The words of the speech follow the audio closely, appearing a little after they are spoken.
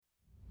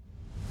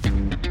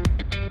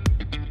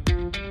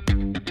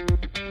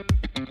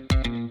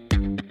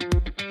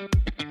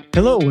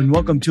Hello and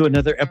welcome to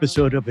another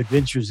episode of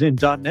Adventures in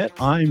 .NET.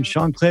 I'm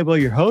Sean Clabo,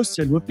 your host,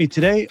 and with me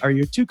today are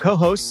your two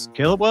co-hosts,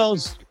 Caleb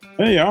Wells.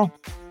 Hey, y'all.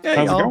 Hey,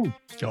 How's y'all. it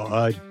going?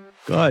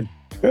 Good.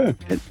 Good.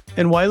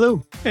 And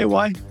Wailu. Hey,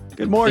 Wai.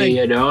 Good morning.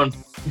 How you doing?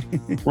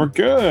 We're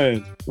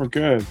good.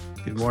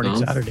 Good morning,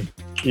 Saturday.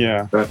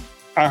 Yeah. Good.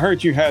 I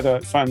heard you had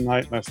a fun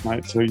night last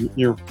night, so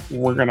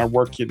we're going to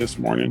work you this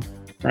morning,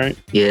 right?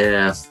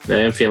 Yeah,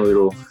 I'm feeling a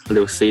little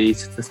silly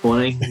this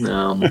morning.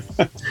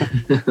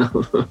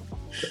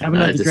 Have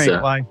another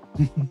drink, Wai.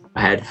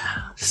 I had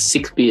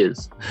 6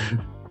 beers.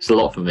 It's a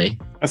lot for me.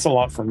 That's a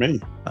lot for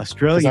me.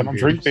 Australian I don't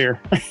drink beer.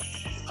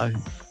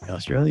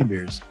 Australian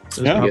beers.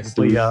 Those Yeah. are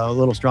probably a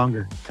little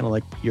stronger, kind of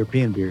like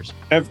European beers.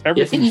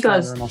 Everything's you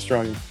guys- stronger in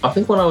Australia. I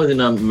think when I was in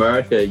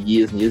America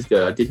years and years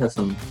ago, I did have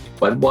some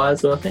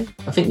Budweiser, I think.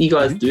 I think you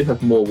guys do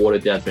have more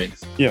watered down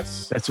drinks.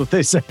 Yes. That's what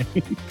they say.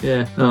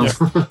 Yeah. Yeah.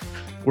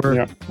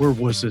 We're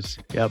wusses.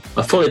 Yep. I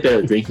was probably better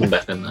at drinking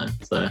back then, though.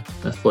 So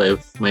that's probably,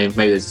 maybe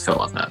they just felt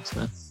like that.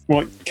 So.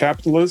 Well,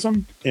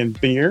 capitalism and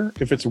beer,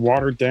 if it's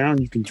watered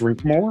down, you can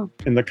drink more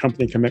and the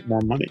company can make more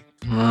money,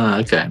 Ah,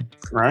 okay.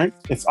 right?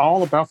 It's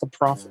all about the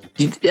profit.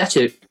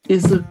 Actually,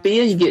 is the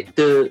beer you get,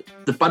 the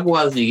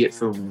Budweiser you get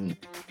from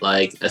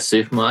like a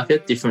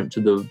supermarket different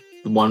to the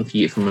one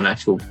you get from an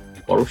actual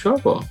bottle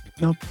shop? Or?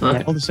 Nope.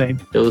 Okay. All the same.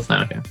 They're the same,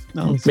 okay.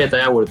 No, Yeah,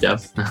 they are watered down.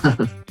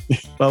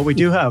 but we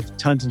do have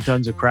tons and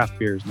tons of craft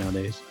beers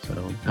nowadays.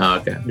 So Oh,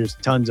 okay. there's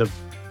tons of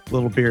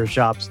little beer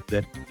shops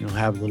that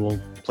have little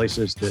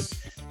places that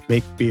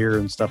make beer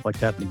and stuff like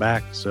that in the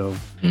back. So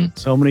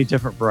so many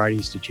different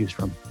varieties to choose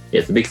from.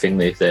 Yeah, it's a big thing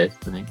these days,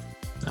 I think.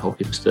 The whole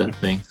hipster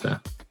thing. So.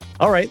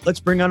 All right, let's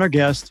bring on our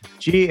guest,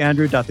 G.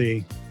 Andrew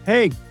Duthie.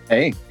 Hey,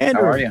 Hey,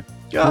 Andrew. how are you?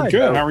 We're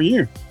good. How are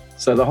you?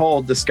 So the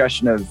whole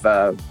discussion of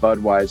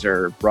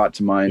Budweiser brought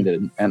to mind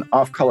an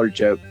off-color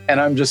joke, and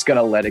I'm just going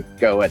to let it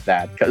go at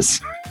that because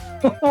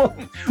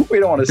we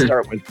don't want to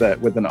start with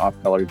an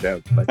off-color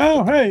joke. But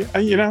Oh, hey,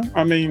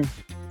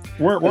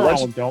 we're all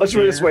adults. let's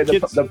put it this way: the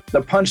Kids-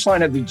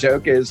 punchline of the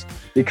joke is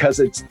because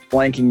it's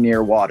blanking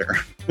near water.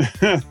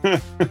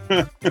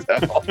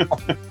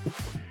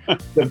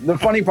 The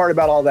funny part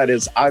about all that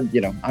is I'm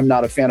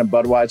not a fan of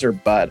Budweiser,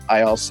 but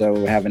I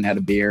also haven't had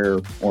a beer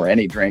or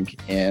any drink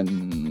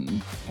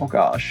in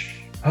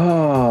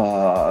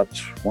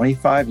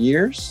 25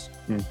 years.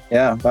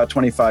 Yeah, about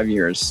 25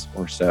 years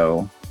or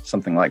so,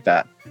 something like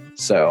that.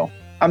 So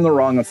I'm the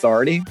wrong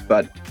authority,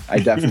 but I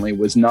definitely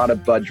was not a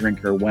Bud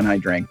drinker when I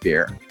drank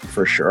beer,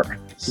 for sure.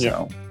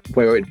 So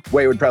Way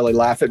would probably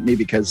laugh at me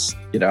because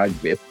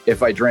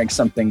if I drank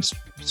something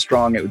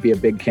strong, it would be a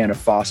big can of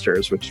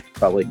Foster's, which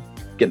probably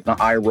get an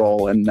eye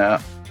roll and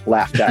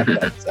laughed at.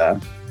 But,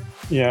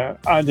 Yeah,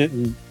 I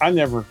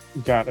never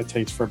got a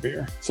taste for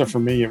beer. So for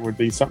me, it would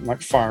be something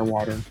like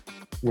Firewater,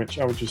 which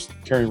I would just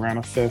carry around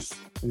a fifth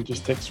and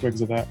just take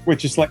swigs of that,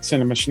 which is like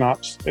cinema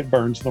schnapps. It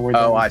burns the way.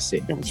 I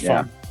see. It was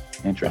Yeah. fun.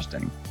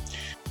 Interesting.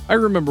 I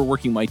remember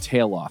working my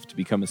tail off to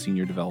become a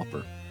senior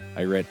developer.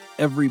 I read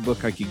every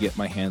book I could get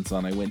my hands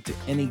on. I went to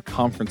any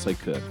conference I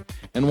could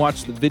and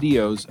watched the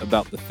videos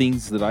about the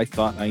things that I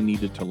thought I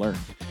needed to learn.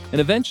 And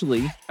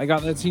eventually, I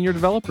got that senior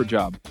developer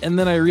job. And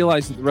then I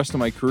realized that the rest of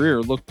my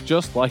career looked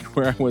just like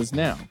where I was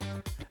now.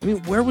 I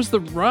mean, where was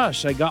the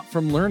rush I got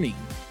from learning?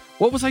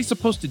 What was I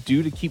supposed to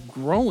do to keep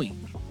growing?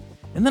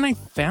 And then I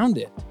found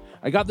it.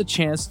 I got the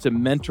chance to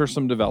mentor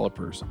some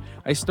developers.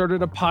 I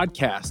started a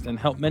podcast and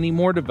helped many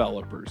more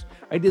developers.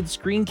 I did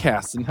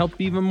screencasts and helped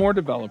even more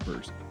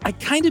developers. I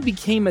kind of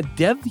became a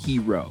dev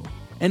hero.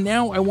 And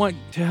now I want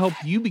to help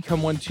you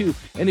become one too.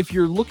 And if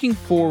you're looking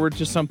forward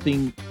to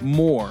something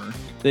more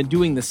than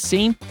doing the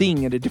same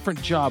thing at a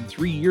different job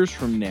 3 years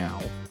from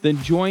now,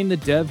 then join the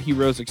Dev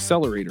Heroes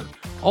Accelerator.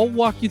 I'll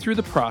walk you through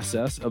the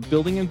process of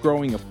building and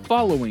growing a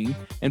following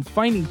and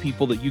finding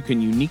people that you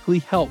can uniquely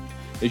help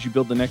as you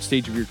build the next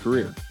stage of your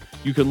career.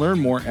 You can learn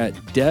more at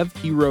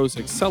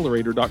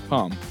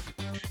devheroesaccelerator.com.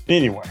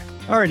 Anyway.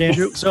 All right,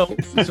 Andrew. So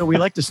we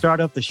like to start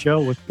off the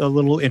show with a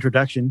little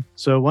introduction.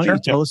 So why don't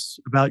you tell us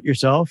about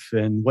yourself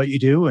and what you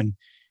do and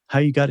how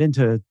you got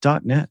into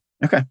 .NET?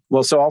 Okay.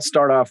 Well, so I'll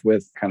start off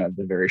with kind of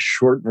the very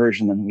short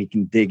version, and we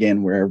can dig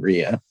in wherever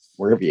you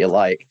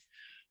like.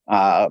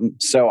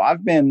 So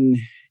I've been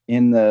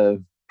in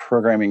the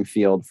programming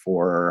field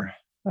for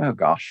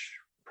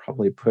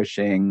probably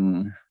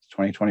pushing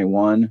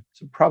 2021.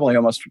 So probably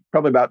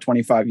about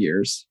 25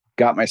 years.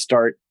 Got my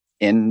start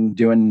in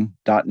doing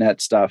 .NET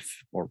stuff,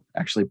 or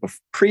actually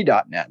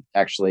pre-.NET.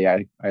 Actually,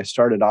 I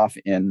started off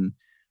in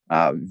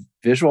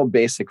Visual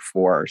Basic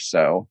 4.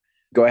 So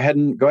go ahead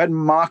and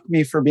mock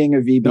me for being a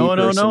VB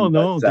person.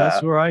 No.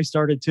 That's where I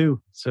started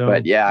too. So,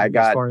 but yeah, I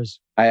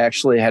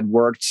actually had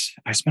worked.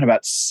 I spent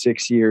about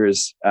 6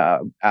 years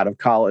out of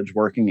college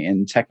working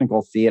in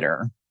technical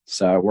theater.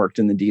 So I worked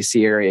in the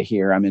DC area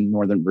here. I'm in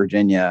Northern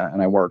Virginia,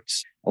 and I worked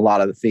a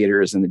lot of the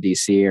theaters in the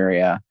DC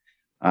area,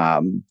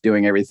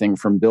 doing everything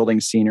from building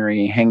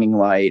scenery, hanging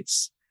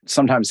lights.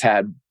 Sometimes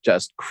had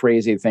just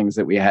crazy things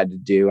that we had to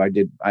do.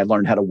 I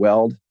learned how to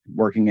weld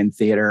working in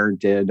theater,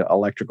 did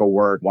electrical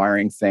work,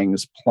 wiring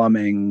things,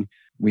 plumbing.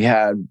 We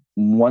had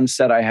one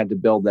set I had to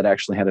build that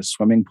actually had a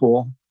swimming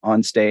pool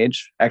on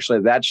stage.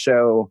 Actually, that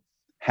show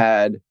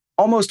had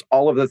almost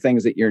all of the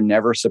things that you're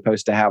never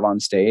supposed to have on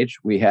stage.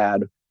 We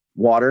had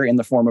water in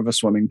the form of a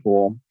swimming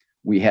pool.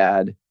 We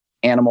had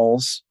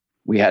animals.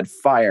 We had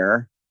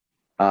fire.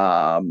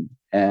 And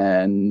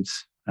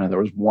there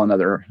was one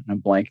other,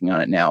 I'm blanking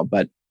on it now,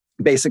 but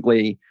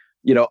basically,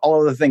 all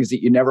of the things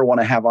that you never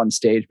want to have on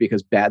stage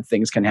because bad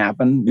things can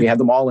happen. We had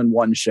them all in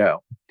one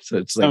show. So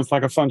it sounds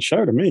like a fun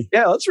show to me.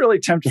 Yeah, let's really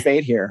tempt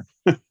fate here.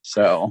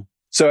 So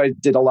I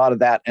did a lot of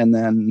that and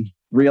then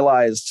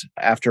realized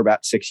after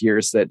about 6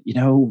 years that,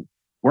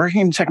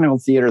 working in technical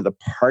theater, the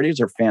parties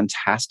are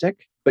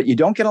fantastic, but you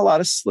don't get a lot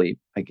of sleep.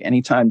 Like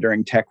anytime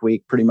during Tech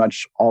Week, pretty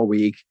much all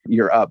week,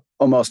 you're up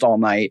almost all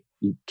night.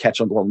 You catch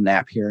a little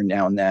nap here and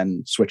now and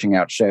then, switching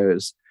out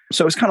shows.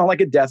 So it's kind of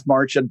like a death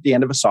march at the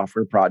end of a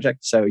software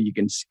project. So you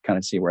can kind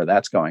of see where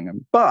that's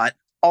going. But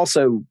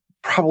also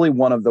probably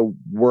one of the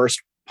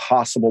worst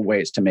possible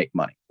ways to make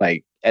money.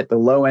 Like at the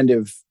low end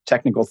of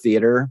technical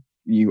theater,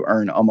 you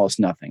earn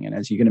almost nothing. And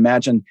as you can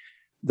imagine,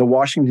 the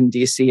Washington,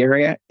 D.C.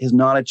 area is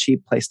not a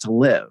cheap place to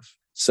live.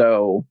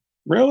 So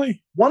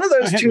really, one of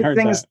those two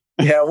things,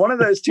 one of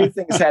those two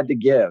things had to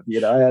give.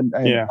 I had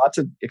lots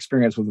of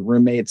experience with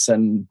roommates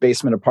and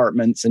basement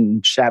apartments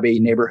and shabby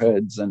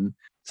neighborhoods. And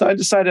so I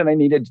decided I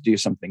needed to do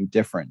something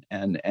different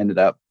and ended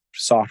up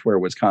software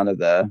was kind of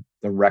the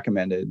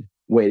recommended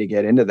way to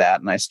get into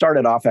that. And I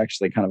started off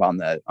actually kind of on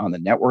the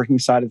networking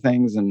side of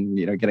things and,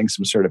 getting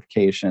some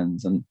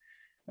certifications, and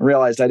I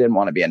realized I didn't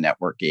want to be a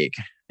network geek.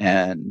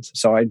 And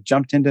so I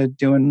jumped into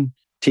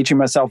teaching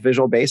myself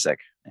Visual Basic,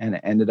 and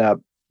it ended up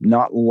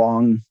not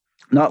long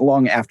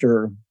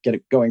after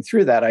going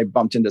through that, I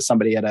bumped into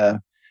somebody at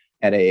a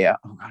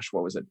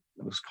what was it?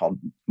 It was called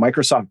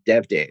Microsoft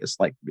Dev Days.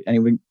 Like,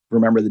 anyone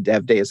remember the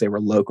Dev Days? They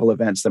were local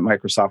events that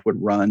Microsoft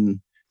would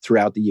run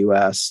throughout the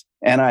US.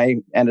 And I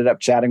ended up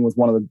chatting with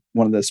one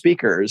of the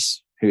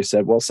speakers who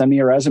said, well, send me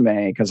a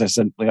resume. Because I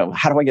said,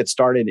 how do I get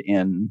started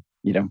in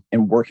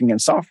working in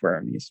software?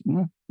 And he said,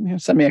 well,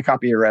 send me a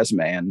copy of your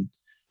resume, and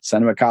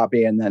sent him a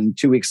copy. And then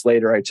 2 weeks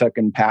later, I took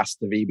and passed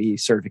the VB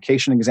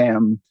certification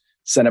exam,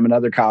 sent him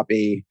another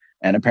copy.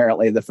 And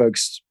apparently the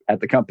folks at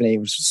the company, it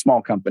was a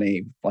small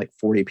company, like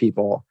 40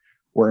 people,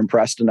 were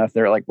impressed enough.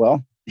 They're like,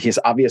 well, he's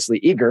obviously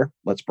eager.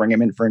 Let's bring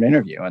him in for an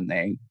interview. And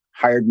they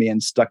hired me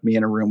and stuck me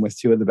in a room with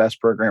two of the best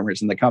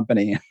programmers in the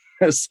company.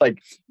 It's like,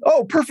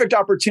 oh, perfect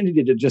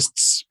opportunity to just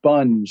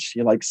sponge.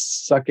 You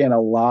suck in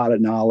a lot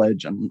of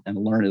knowledge and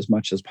learn as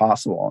much as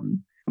possible.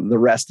 And the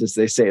rest, as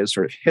they say, is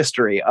sort of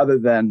history. Other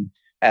than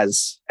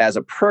as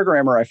a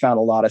programmer, I found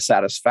a lot of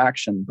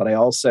satisfaction, but I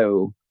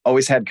also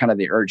always had kind of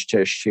the urge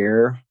to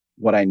share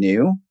what I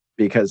knew,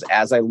 because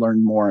as I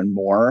learned more and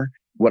more,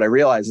 what I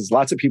realized is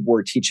lots of people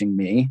were teaching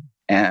me,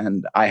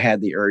 and I had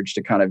the urge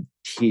to kind of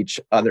teach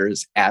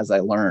others as I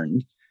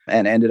learned,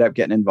 and ended up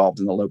getting involved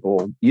in the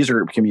local user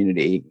group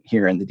community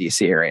here in the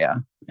DC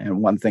area.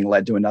 And one thing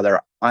led to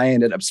another. I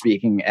ended up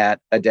speaking at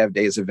a Dev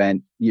Days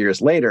event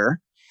years later.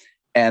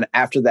 And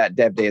after that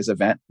Dev Days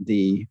event,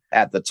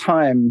 at the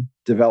time,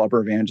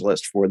 developer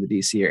evangelist for the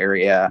DC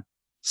area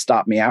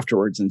stopped me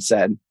afterwards and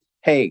said,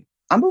 hey,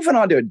 I'm moving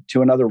on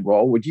to another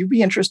role. Would you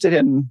be interested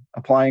in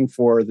applying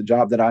for the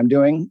job that I'm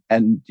doing?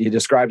 And he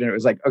described it. It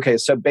was like, okay,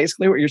 so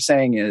basically what you're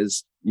saying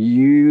is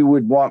you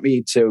would want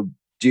me to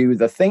do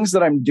the things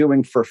that I'm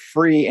doing for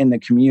free in the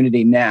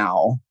community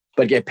now,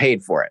 but get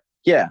paid for it.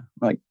 Yeah.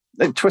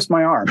 They twist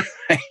my arm.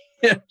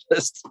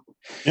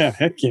 Yeah,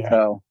 heck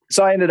yeah.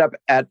 So I ended up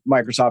at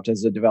Microsoft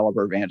as a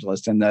developer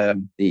evangelist, and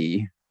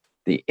the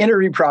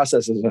interview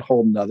process is a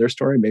whole nother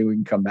story. Maybe we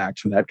can come back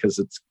to that because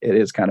it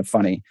is kind of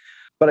funny.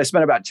 But I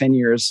spent about 10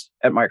 years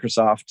at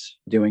Microsoft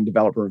doing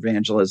developer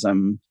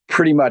evangelism,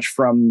 pretty much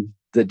from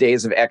the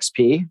days of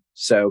XP.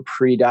 So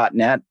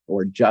pre.NET,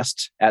 or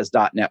just as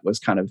 .NET was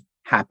kind of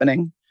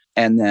happening.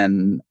 And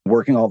then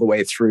working all the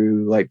way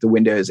through the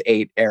Windows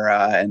 8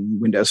 era and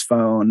Windows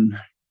Phone,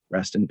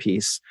 rest in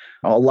peace.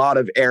 A lot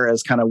of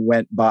eras kind of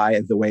went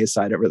by the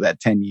wayside over that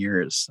 10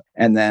 years.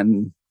 And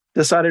then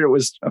decided it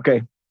was,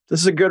 okay,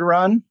 this is a good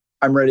run.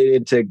 I'm ready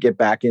to get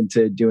back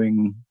into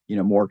doing,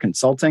 more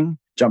consulting.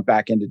 Jump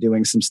back into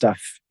doing some stuff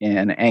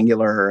in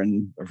Angular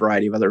and a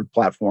variety of other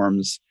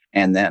platforms.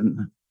 And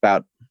then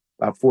about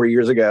 4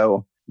 years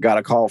ago, got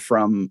a call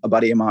from a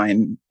buddy of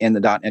mine in the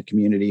 .NET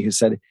community who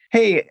said,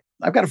 hey,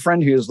 I've got a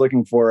friend who's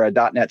looking for a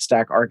 .NET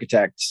stack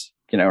architect.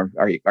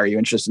 Are you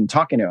interested in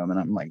talking to him? And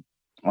I'm like,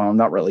 well, I'm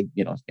not really,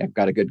 I've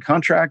got a good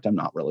contract. I'm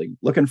not really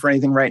looking for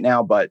anything right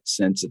now, but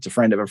since it's a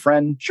friend of a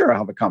friend, sure,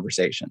 I'll have a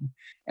conversation.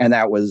 And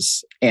that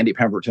was Andy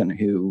Pemberton,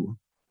 who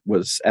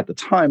was at the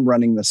time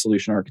running the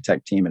solution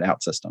architect team at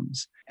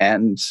OutSystems.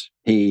 And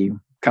we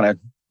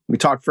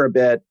talked for a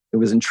bit. It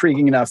was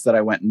intriguing enough that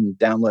I went and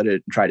downloaded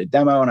it and tried a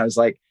demo. And I was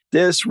like,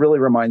 this really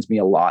reminds me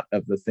a lot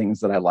of the things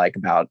that I like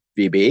about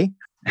VB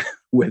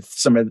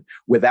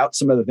without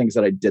some of the things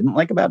that I didn't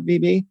like about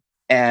VB.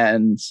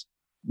 And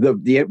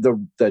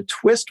the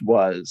twist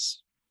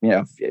was, I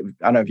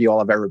don't know if you all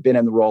have ever been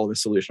in the role of a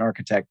solution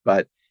architect,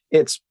 but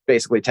it's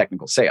basically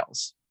technical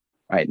sales.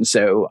 right? And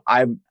so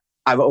I've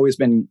always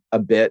been a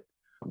bit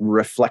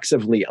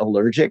reflexively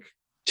allergic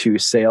to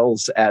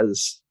sales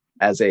as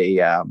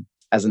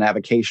an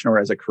avocation or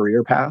as a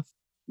career path.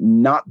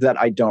 Not that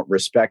I don't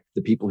respect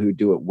the people who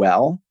do it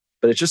well,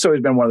 but it's just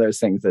always been one of those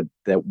things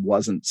that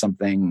wasn't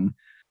something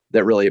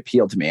that really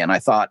appealed to me. And I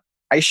thought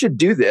I should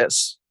do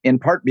this in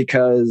part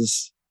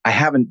because I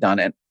haven't done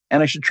it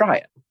and I should try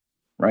it.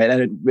 Right.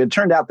 And it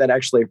turned out that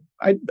actually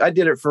I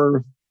did it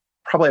for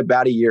probably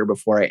about a year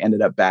before I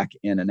ended up back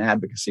in an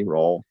advocacy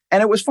role.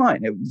 And it was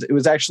fine. It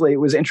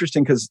was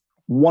interesting because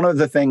one of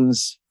the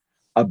things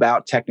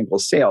about technical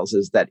sales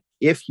is that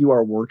if you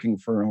are working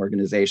for an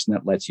organization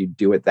that lets you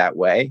do it that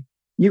way,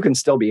 you can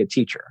still be a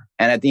teacher.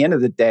 And at the end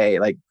of the day,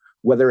 like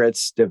whether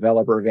it's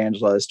developer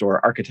evangelist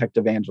or architect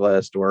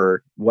evangelist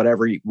or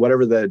whatever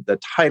the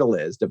title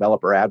is,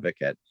 developer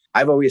advocate,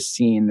 I've always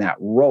seen that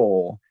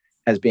role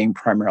as being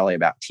primarily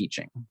about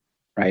teaching,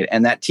 right?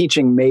 And that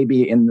teaching may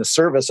be in the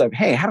service of,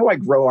 hey, how do I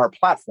grow our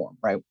platform,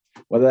 right?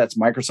 Whether that's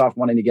Microsoft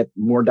wanting to get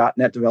more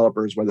 .NET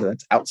developers, whether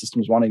that's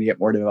OutSystems wanting to get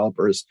more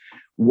developers,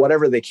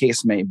 whatever the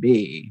case may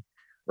be,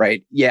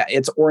 right? Yeah,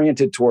 it's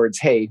oriented towards,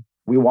 hey,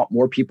 we want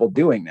more people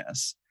doing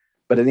this.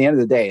 But at the end of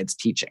the day, it's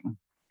teaching.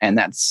 And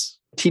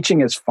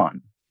teaching is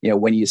fun.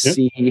 When you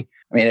see,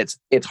 I mean,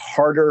 it's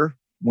harder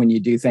when you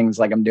do things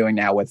like I'm doing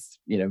now with,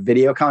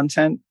 video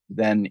content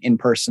than in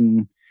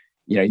person,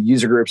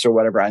 user groups or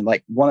whatever. And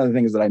like one of the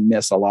things that I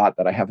miss a lot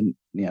that I haven't,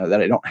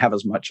 that I don't have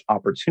as much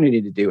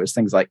opportunity to do is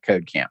things like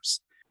code camps.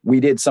 We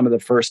did some of the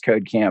first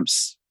code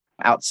camps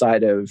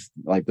outside of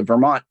like the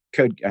Vermont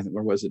code,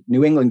 or was it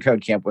New England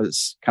code camp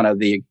was kind of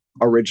the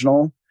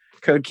original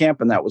code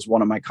camp. And that was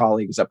one of my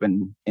colleagues up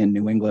in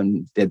New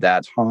England did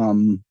that.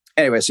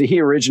 Anyway, so he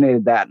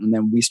originated that. And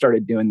then we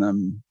started doing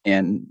them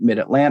in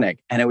Mid-Atlantic.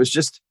 And it was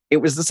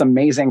this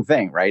amazing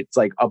thing, right? It's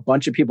like a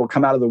bunch of people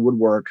come out of the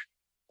woodwork,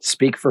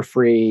 speak for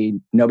free.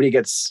 Nobody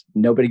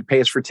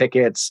pays for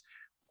tickets,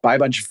 buy a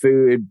bunch of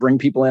food, bring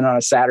people in on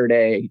a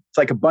Saturday. It's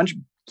like a bunch of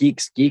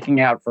geeks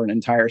geeking out for an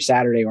entire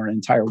Saturday or an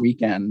entire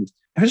weekend.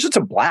 It was just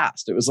a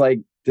blast. It was like,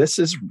 this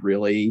is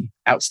really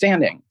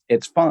outstanding.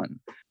 It's fun.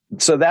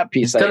 So that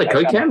piece. Is that a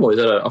code camp or is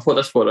that I thought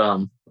that's what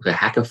a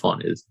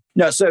hackathon is.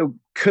 No, so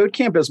code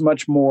camp is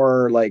much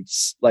more like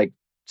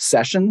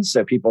sessions.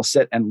 So people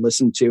sit and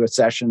listen to a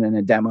session and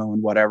a demo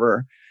and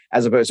whatever,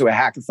 as opposed to a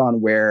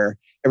hackathon where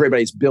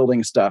everybody's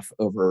building stuff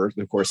over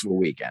the course of a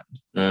weekend,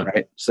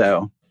 right?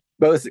 So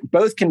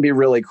both can be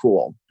really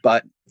cool,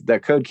 but the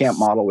code camp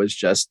model was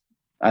just,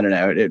 I don't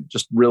know, it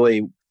just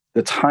really,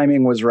 the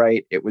timing was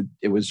right. It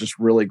was just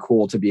really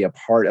cool to be a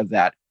part of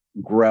that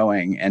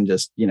growing and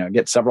just,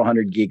 get several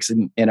hundred geeks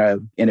in a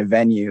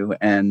venue.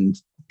 And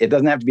it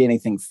doesn't have to be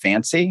anything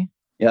fancy.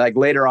 Like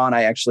later on,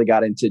 I actually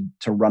got into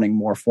running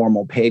more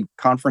formal paid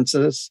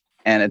conferences.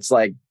 And it's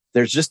like,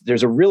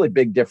 there's a really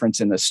big difference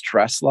in the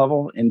stress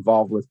level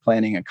involved with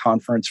planning a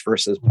conference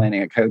versus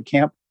planning a code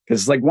camp.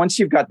 Because like once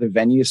you've got the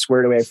venue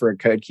squared away for a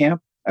code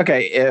camp,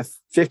 okay, if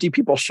 50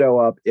 people show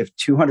up, if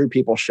 200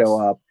 people show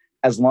up,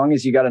 as long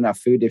as you got enough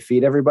food to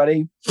feed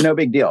everybody, no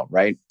big deal,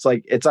 right? It's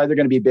like, it's either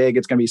going to be big,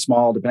 it's going to be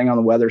small, depending on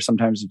the weather.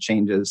 Sometimes it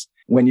changes.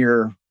 When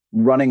you're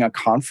running a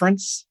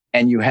conference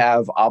and you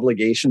have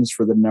obligations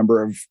for the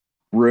number of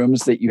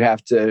rooms that you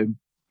have to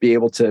be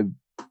able to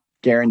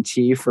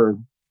guarantee for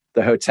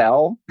the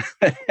hotel.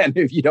 And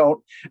if you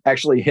don't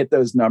actually hit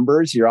those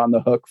numbers, you're on the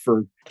hook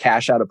for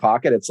cash out of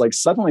pocket. It's like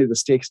suddenly the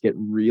stakes get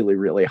really,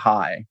 really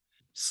high.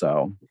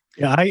 So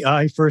yeah,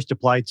 I first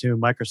applied to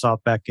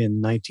Microsoft back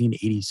in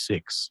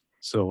 1986.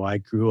 So I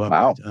grew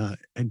up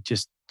and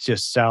just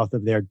south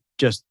of there,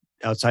 just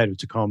outside of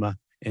Tacoma.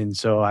 And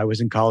so I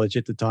was in college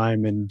at the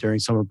time, and during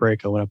summer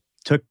break, I went up.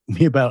 Took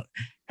me about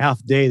half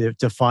a day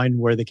to find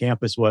where the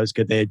campus was,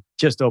 because they had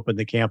just opened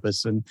the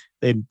campus and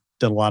they'd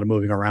done a lot of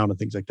moving around and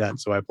things like that.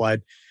 So I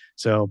applied.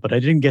 But I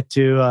didn't get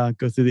to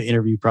go through the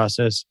interview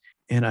process.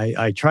 And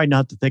I tried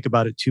not to think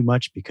about it too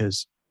much,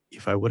 because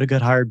if I would have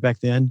got hired back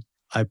then,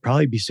 I'd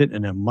probably be sitting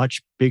in a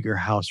much bigger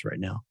house right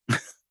now.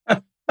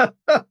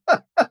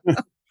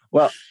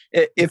 Well,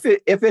 if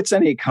it's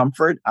any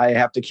comfort, I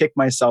have to kick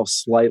myself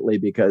slightly,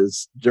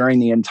 because during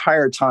the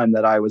entire time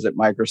that I was at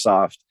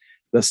Microsoft,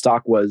 the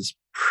stock was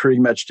pretty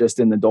much just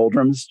in the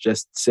doldrums,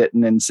 just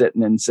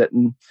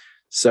sitting.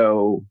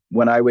 So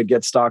when I would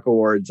get stock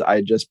awards,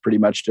 I just pretty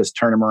much just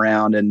turn them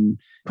around and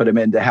put them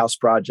into house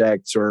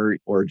projects or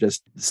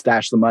just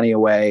stash the money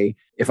away.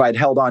 If I'd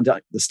held on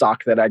to the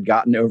stock that I'd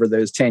gotten over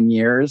those 10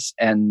 years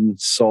and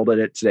sold it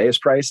at today's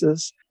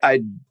prices,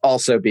 I'd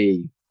also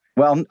be,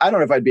 well, I don't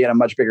know if I'd be in a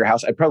much bigger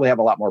house. I'd probably have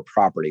a lot more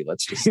property.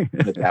 Let's just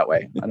put it that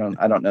way.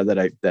 I don't know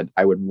that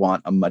I would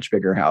want a much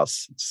bigger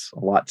house. It's a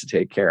lot to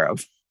take care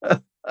of.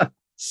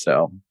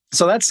 So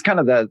that's kind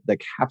of the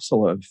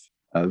capsule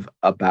of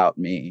about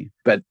me.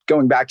 But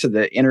going back to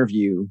the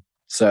interview,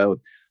 so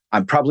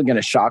I'm probably going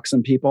to shock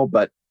some people,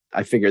 but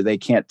I figure they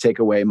can't take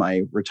away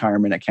my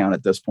retirement account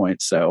at this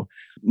point. So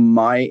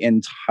my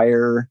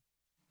entire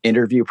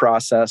interview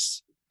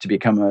process to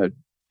become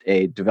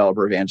a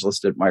developer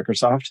evangelist at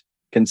Microsoft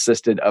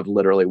consisted of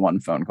literally one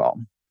phone call.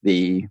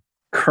 The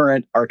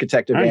current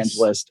architect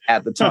evangelist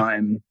at the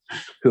time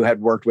who had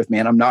worked with me.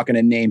 And I'm not going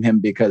to name him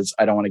because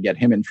I don't want to get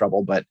him in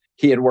trouble, but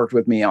he had worked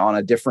with me on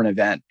a different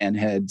event and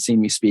had seen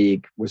me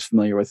speak, was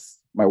familiar with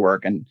my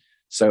work. And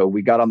so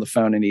we got on the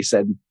phone and he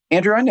said,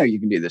 Andrew, I know you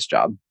can do this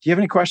job. Do you have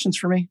any questions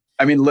for me?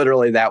 I mean,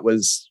 literally that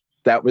was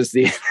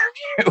the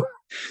interview.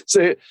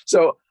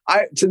 So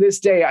I, to this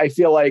day, I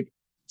feel like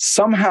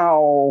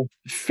somehow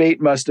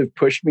fate must have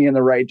pushed me in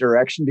the right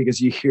direction, because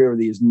you hear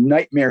these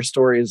nightmare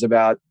stories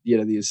about,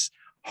 these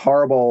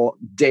horrible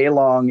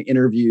day-long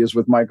interviews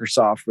with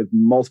Microsoft with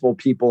multiple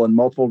people in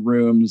multiple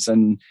rooms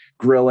and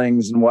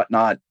grillings and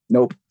whatnot.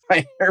 Nope.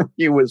 My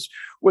interview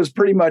was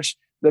pretty much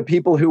the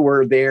people who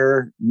were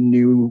there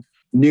knew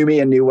me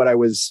and knew what I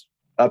was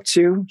up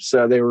to.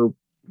 So they were,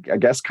 I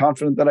guess,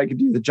 confident that I could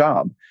do the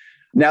job.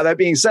 Now, that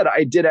being said,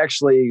 I did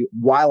actually,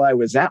 while I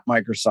was at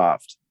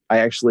Microsoft, I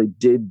actually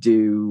did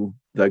do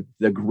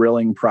the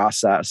grilling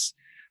process.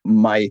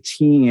 My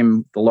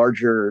team, the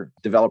larger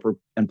developer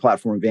and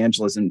platform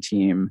evangelism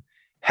team,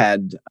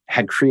 had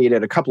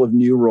created a couple of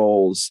new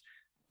roles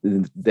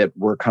that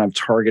were kind of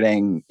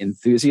targeting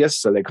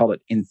enthusiasts. So they called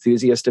it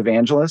enthusiast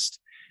evangelist.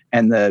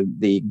 And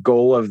the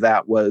goal of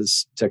that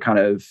was to kind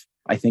of,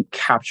 I think,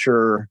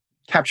 capture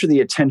the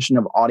attention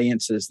of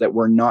audiences that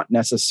were not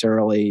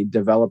necessarily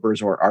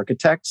developers or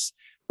architects,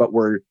 but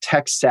were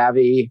tech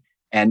savvy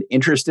and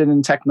interested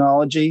in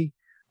technology.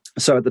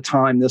 So at the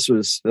time, this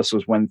was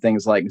when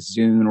things like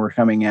Zune were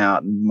coming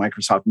out and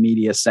Microsoft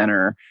Media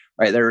Center,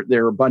 right?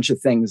 There were a bunch of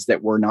things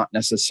that were not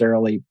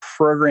necessarily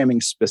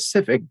programming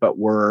specific, but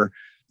were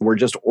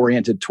just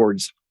oriented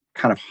towards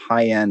kind of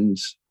high-end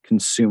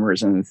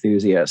consumers and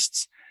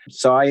enthusiasts.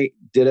 So I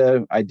did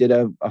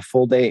a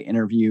full day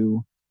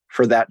interview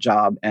for that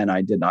job, and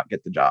I did not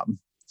get the job.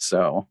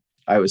 So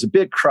I was a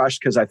bit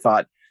crushed, because I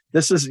thought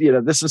this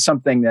is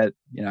something that,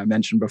 I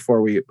mentioned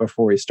before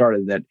we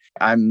started, that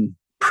I'm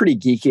pretty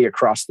geeky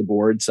across the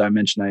board. So I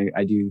mentioned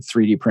I do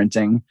 3D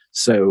printing.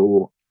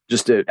 So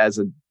just as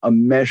a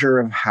measure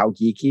of how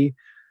geeky.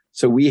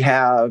 So we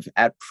have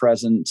at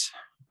present,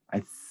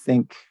 I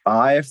think,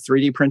 5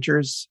 3D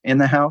printers in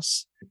the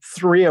house,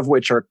 3 of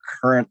which are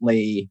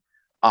currently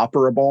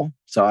operable.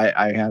 So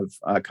I have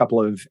a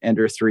couple of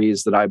Ender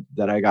 3s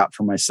that I got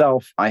for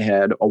myself. I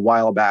had a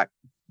while back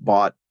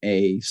bought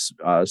a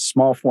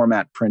small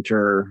format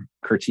printer,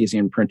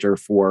 Cartesian printer,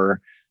 for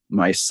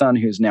my son,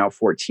 who's now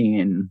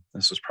 14.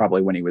 This was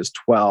probably when he was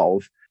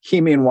 12. He,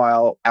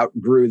 meanwhile,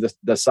 outgrew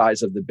the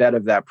size of the bed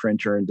of that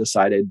printer and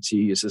decided to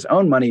use his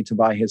own money to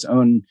buy his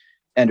own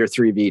Ender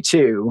 3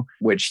 V2,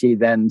 which he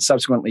then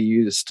subsequently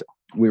used.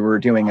 We were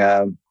doing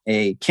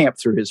a camp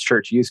through his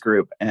church youth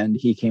group, and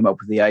he came up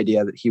with the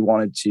idea that he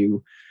wanted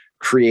to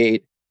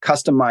create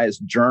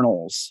customized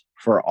journals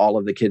for all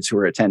of the kids who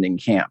were attending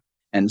camp.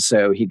 And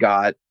so he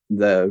got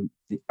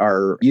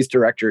our youth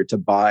director to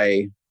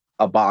buy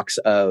a box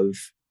of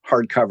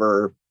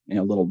hardcover,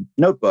 little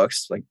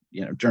notebooks, like,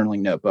 journaling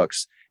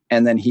notebooks.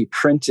 And then he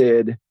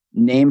printed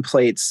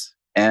nameplates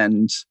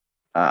and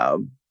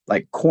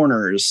like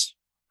corners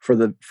for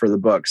the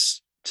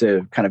books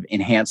to kind of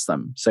enhance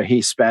them. So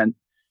he spent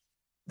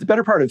the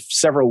better part of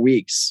several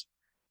weeks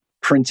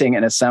printing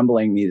and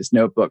assembling these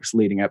notebooks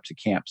leading up to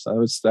camp.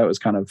 So that was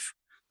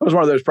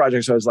one of those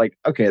projects where I was like,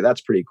 okay,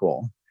 that's pretty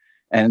cool.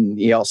 And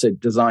he also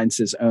designs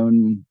his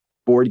own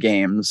board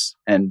games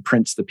and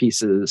prints the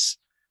pieces.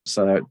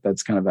 So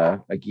that's kind of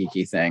a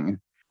geeky thing.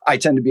 I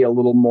tend to be a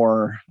little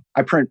more,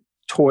 I print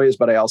toys,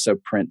 but I also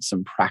print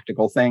some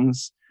practical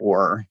things.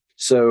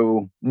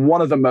 So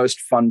one of the most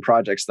fun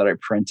projects that I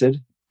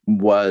printed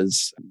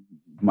was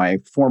my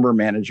former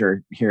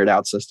manager here at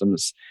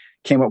OutSystems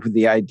came up with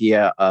the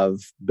idea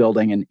of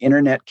building an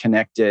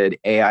internet-connected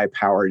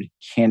AI-powered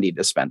candy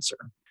dispenser.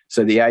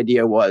 So the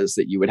idea was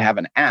that you would have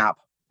an app,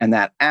 and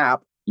that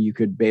app, you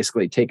could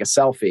basically take a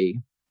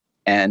selfie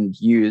and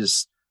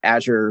use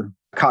Azure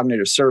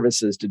Cognitive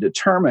Services to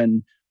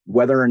determine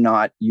whether or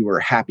not you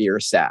were happy or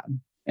sad.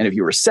 And if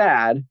you were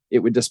sad, it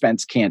would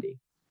dispense candy,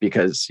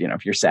 because,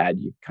 if you're sad,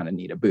 you kind of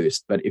need a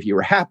boost. But if you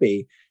were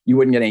happy, you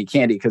wouldn't get any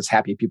candy, because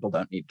happy people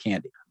don't need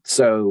candy.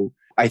 So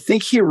I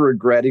think he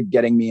regretted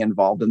getting me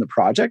involved in the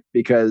project,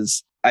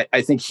 because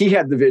I think he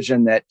had the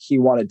vision that he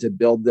wanted to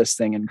build this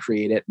thing and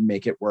create it and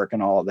make it work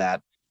and all of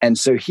that. And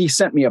so he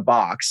sent me a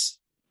box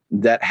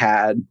that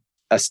had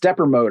a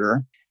stepper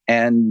motor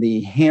and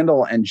the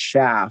handle and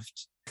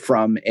shaft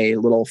from a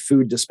little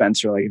food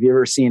dispenser. Like, if you've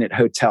ever seen at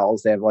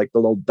hotels, they have like the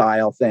little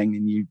dial thing,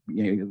 and you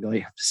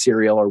have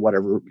cereal or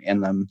whatever in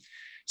them.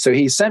 So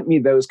he sent me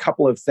those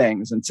couple of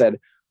things and said,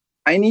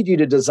 I need you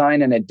to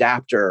design an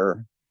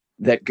adapter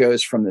that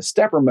goes from the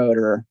stepper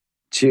motor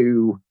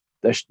to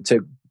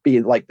be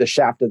like the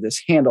shaft of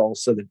this handle,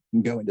 so that it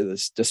can go into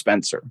this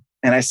dispenser.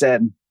 And I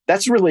said,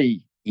 that's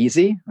really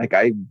easy. Like,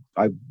 I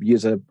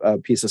use a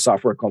piece of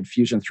software called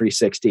Fusion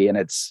 360, and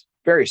it's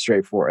very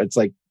straightforward. It's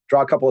like,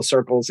 draw a couple of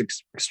circles,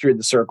 extrude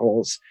the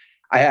circles.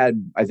 I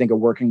had, I think, a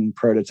working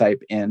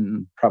prototype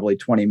in probably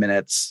 20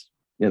 minutes,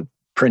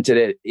 printed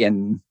it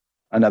in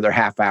another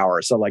half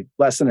hour. So like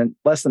less than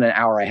an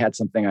hour, I had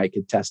something I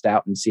could test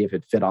out and see if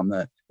it fit on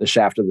the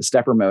shaft of the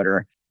stepper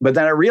motor. But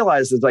then I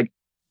realized it's like,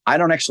 I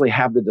don't actually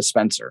have the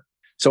dispenser.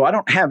 So I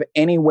don't have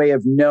any way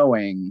of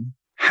knowing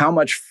how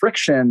much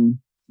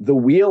friction the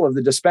wheel of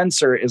the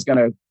dispenser is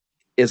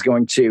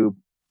going to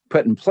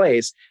put in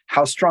place,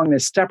 how strong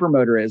this stepper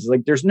motor is.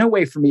 Like, there's no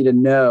way for me to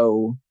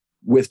know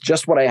with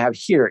just what I have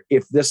here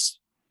if this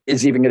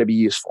is even going to be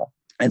useful.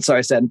 And so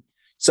I said,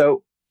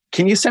 so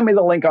can you send me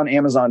the link on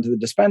Amazon to the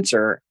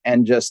dispenser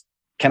and just,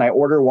 can I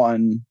order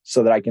one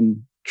so that I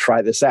can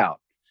try this out?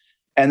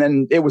 And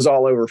then it was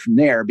all over from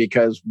there,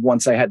 because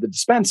once I had the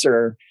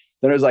dispenser,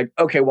 then it was like,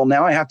 okay, well,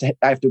 now I have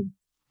to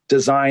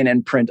design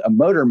and print a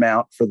motor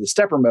mount for the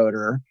stepper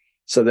motor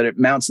so that it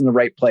mounts in the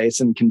right place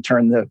and can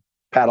turn the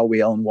paddle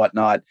wheel and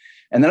whatnot.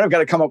 And then I've got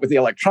to come up with the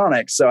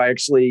electronics. So I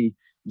actually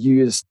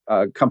use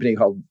a company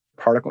called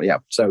Particle. Yeah.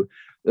 So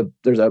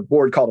there's a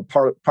board called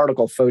a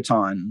Particle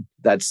Photon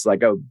that's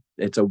like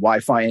it's a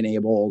Wi-Fi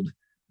enabled,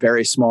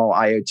 very small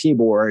IoT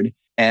board.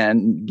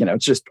 And,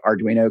 it's just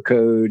Arduino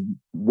code,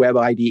 web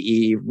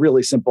IDE,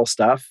 really simple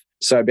stuff.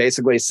 So I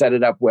basically set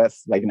it up with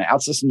like an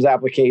OutSystems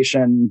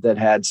application that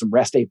had some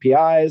REST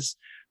APIs,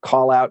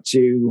 call out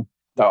to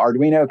the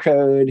Arduino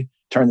code,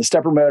 turn the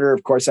stepper motor.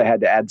 Of course, I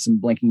had to add some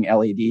blinking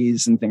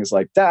LEDs and things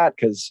like that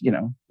because,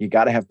 you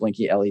got to have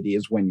blinky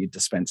LEDs when you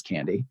dispense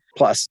candy.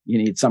 Plus, you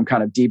need some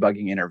kind of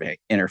debugging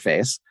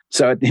interface.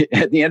 So at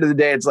the end of the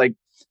day, it's like,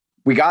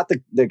 we got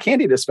the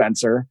candy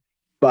dispenser,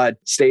 but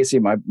Stacy,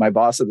 my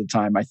boss at the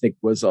time, I think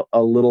was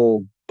a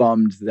little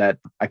bummed that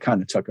I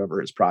kind of took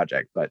over his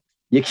project. But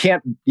you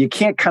can't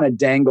kind of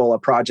dangle a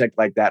project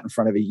like that in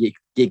front of a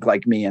geek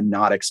like me and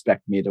not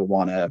expect me to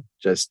want to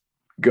just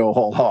go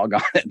whole hog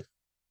on it.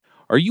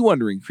 Are you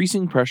under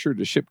increasing pressure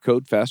to ship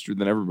code faster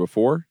than ever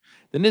before?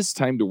 Then it's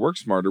time to work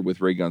smarter with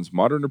Raygun's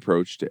modern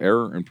approach to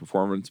error and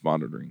performance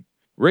monitoring.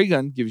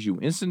 Raygun gives you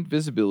instant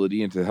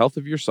visibility into the health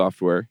of your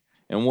software,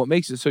 and what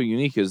makes it so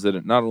unique is that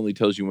it not only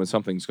tells you when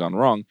something's gone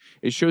wrong,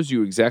 it shows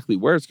you exactly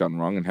where it's gone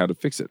wrong and how to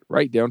fix it,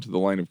 right down to the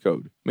line of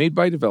code. Made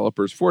by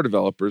developers for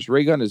developers,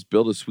 Raygun has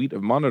built a suite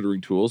of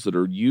monitoring tools that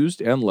are used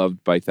and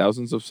loved by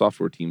thousands of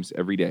software teams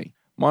every day.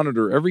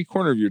 Monitor every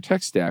corner of your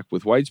tech stack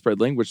with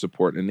widespread language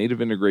support and native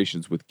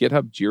integrations with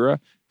GitHub, Jira,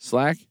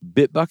 Slack,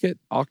 Bitbucket,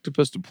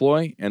 Octopus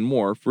Deploy, and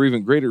more for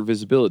even greater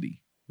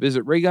visibility.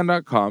 Visit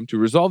Raygun.com to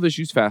resolve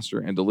issues faster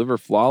and deliver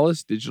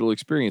flawless digital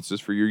experiences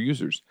for your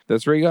users.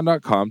 That's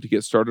Raygun.com to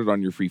get started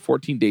on your free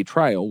 14-day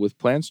trial with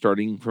plans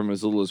starting from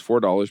as little as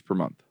 $4 per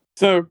month.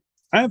 So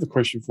I have a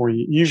question for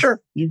you.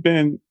 Sure. You've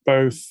been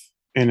both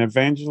an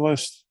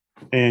evangelist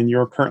and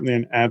you're currently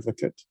an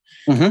advocate.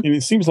 Mm-hmm. And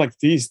it seems like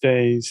these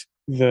days,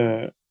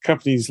 the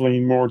companies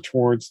lean more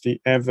towards the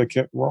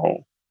advocate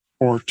role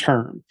or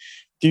term.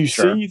 Do you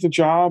see the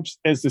jobs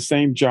as the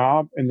same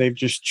job and they've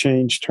just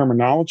changed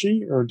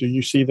terminology, or do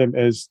you see them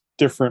as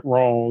different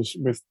roles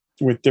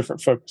with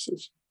different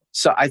focuses?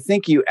 So I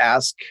think you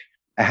ask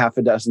a half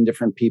a dozen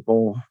different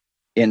people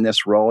in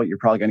this role, you're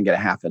probably going to get a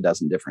half a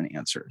dozen different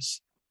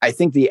answers. I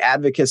think the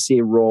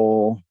advocacy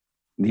role,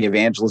 the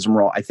evangelism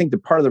role, I think the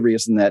part of the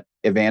reason that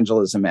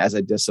evangelism as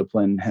a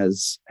discipline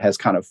has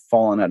kind of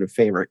fallen out of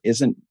favor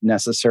isn't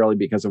necessarily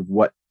because of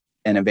what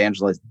an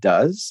evangelist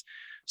does,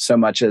 so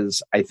much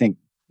as I think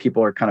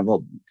people are kind of,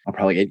 I'll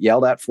probably get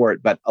yelled at for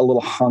it, but a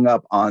little hung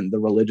up on the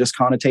religious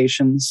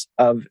connotations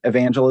of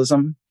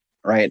evangelism,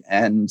 right?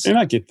 And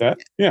I get that.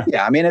 Yeah.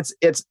 I mean,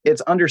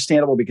 it's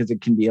understandable because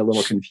it can be a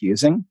little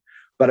confusing.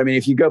 But I mean,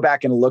 if you go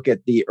back and look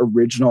at the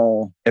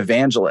original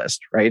evangelist,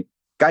 right?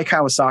 Guy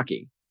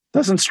Kawasaki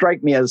doesn't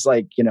strike me as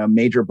like,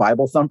 major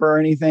Bible thumper or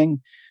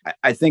anything.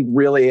 I think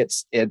really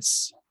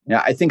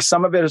I think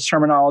some of it is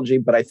terminology,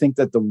 but I think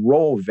that the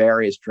role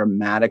varies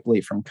dramatically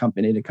from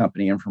company to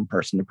company and from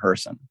person to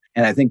person.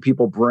 And I think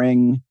people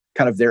bring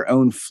kind of their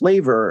own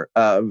flavor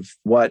of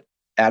what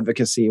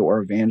advocacy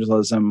or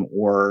evangelism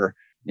or,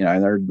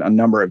 there are a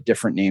number of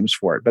different names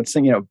for it. But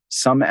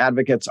some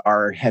advocates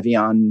are heavy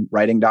on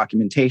writing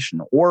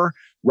documentation or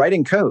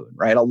writing code,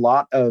 right? A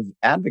lot of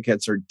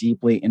advocates are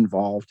deeply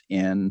involved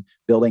in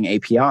building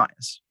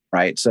APIs,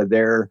 right? So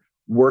they're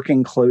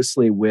working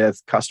closely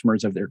with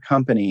customers of their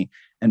company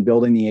and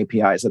building the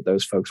APIs that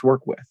those folks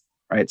work with,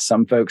 right?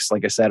 Some folks,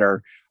 like I said,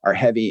 are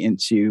heavy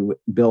into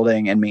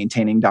building and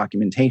maintaining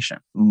documentation.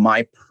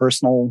 My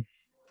personal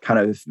kind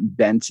of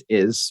bent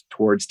is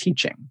towards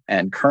teaching.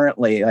 And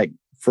currently, like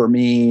for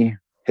me,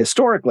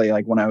 historically,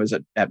 like when I was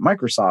at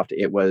Microsoft,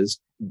 it was,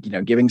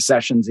 giving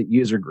sessions at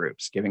user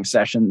groups, giving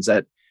sessions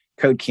at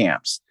code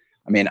camps.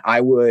 I mean,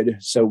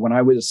 so when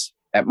I was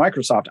at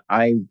Microsoft,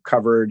 I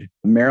covered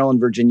Maryland,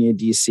 Virginia,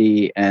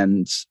 DC,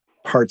 and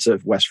parts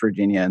of West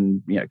Virginia,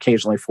 and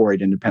occasionally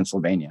forayed into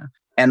Pennsylvania.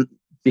 And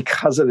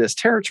because of this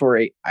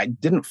territory, I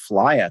didn't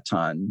fly a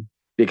ton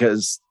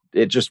because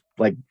it just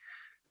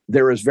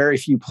there was very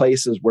few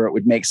places where it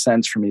would make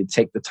sense for me to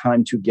take the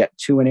time to get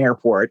to an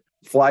airport,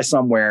 fly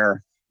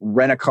somewhere,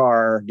 rent a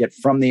car, get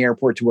from the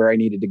airport to where I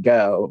needed to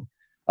go.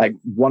 Like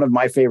one of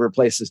my favorite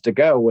places to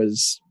go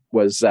was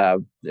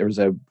there was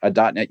a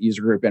 .NET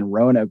user group in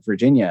Roanoke,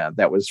 Virginia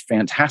that was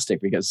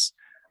fantastic because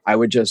I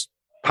would just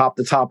pop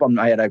the top on.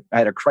 I had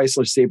a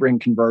Chrysler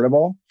Sebring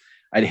convertible.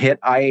 I'd hit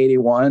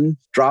I-81,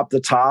 drop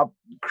the top,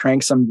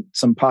 crank some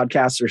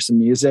podcasts or some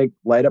music,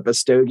 light up a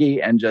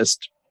stogie, and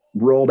just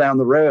roll down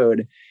the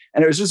road.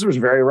 And it was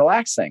very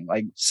relaxing,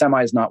 like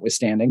semis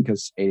notwithstanding,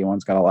 because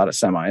 81's got a lot of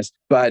semis.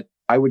 But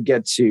I would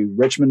get to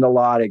Richmond a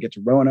lot. I'd get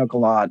to Roanoke a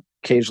lot,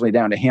 occasionally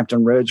down to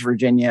Hampton Roads,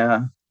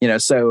 Virginia.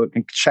 So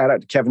shout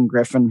out to Kevin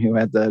Griffin, who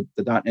had the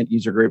 .NET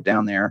user group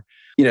down there.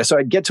 So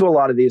I'd get to a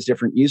lot of these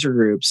different user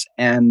groups,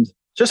 and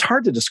just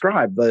hard to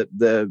describe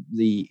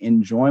the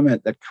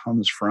enjoyment that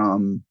comes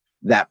from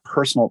that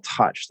personal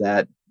touch,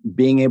 that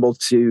being able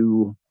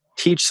to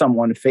teach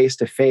someone face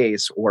to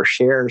face or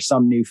share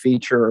some new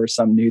feature or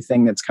some new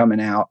thing that's coming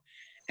out,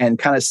 and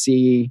kind of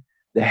see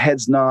the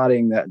heads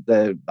nodding,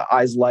 the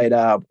eyes light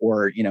up,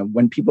 or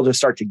when people just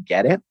start to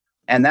get it.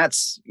 And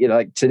that's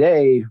like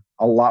today,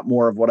 a lot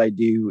more of what I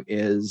do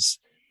is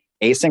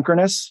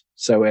asynchronous.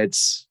 So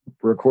it's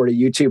record a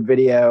YouTube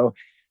video,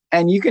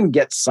 and you can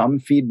get some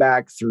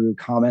feedback through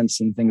comments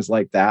and things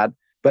like that,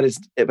 but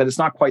it's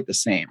not quite the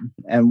same.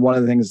 And one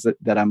of the things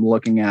that I'm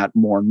looking at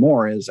more and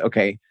more is,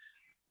 okay,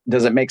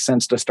 does it make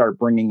sense to start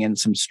bringing in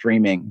some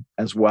streaming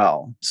as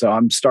well? So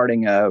I'm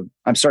starting a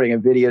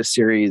video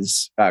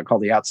series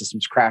called the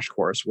OutSystems Crash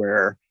Course,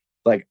 where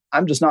like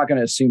I'm just not going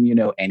to assume you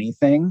know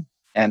anything,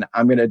 and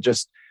I'm going to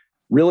just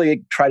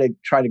really try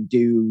to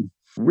do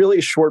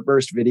really short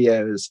burst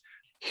videos.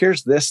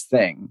 Here's this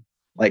thing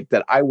like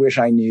that I wish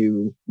I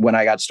knew when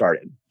I got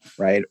started,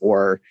 right?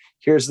 Or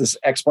here's this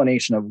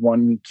explanation of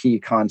one key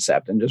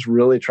concept, and just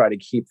really try to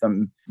keep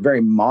them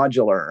very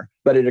modular.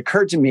 But it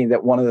occurred to me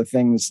that one of the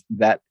things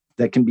that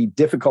can be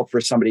difficult for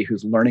somebody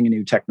who's learning a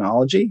new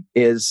technology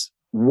is,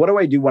 what do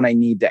I do when I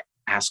need to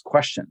ask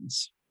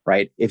questions,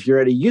 right? If you're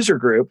at a user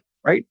group,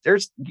 right,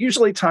 there's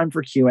usually time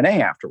for Q&A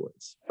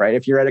afterwards, right?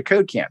 If you're at a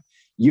code camp,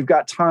 you've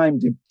got time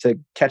to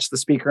catch the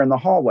speaker in the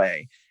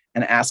hallway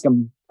and ask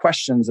them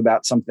questions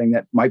about something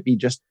that might be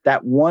just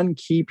that one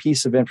key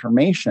piece of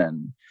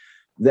information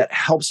that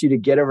helps you to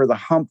get over the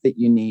hump that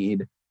you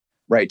need,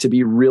 right, to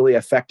be really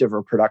effective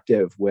or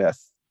productive with,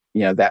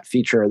 that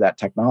feature or that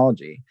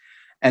technology.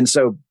 And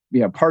so,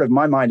 part of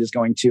my mind is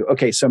going to,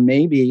 okay, so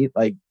maybe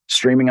like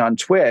streaming on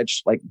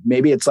Twitch, like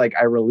maybe it's like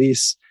I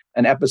release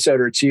an episode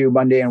or two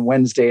Monday and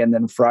Wednesday, and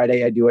then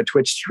Friday I do a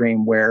Twitch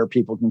stream where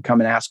people can come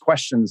and ask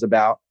questions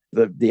about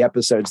the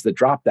episodes that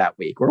drop that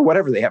week, or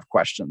whatever they have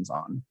questions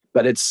on.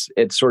 But it's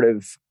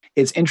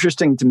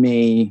interesting to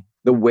me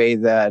the way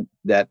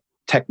that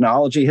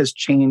technology has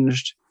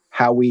changed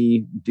how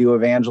we do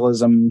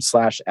evangelism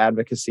 /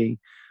 advocacy,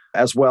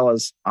 as well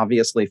as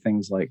obviously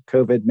things like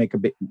COVID make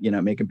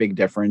a big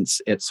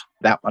difference. It's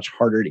that much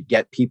harder to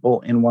get people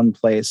in one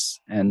place.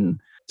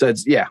 And so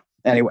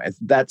anyway,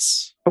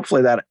 that's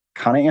hopefully that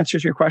kind of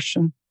answers your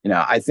question.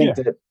 I think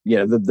that,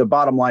 the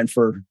bottom line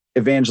for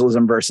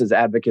evangelism versus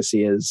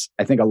advocacy is,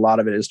 I think a lot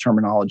of it is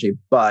terminology,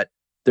 but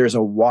there's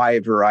a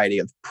wide variety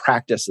of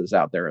practices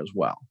out there as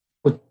well.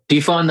 Do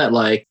you find that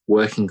like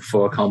working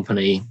for a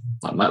company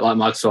like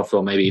Microsoft,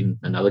 or maybe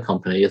another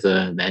company as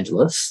an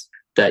evangelist,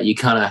 that you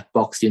kind of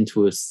boxed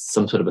into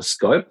some sort of a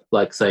scope?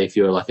 Like, say, if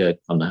you're like a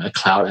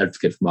cloud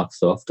advocate for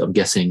Microsoft, I'm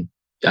guessing,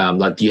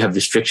 like, do you have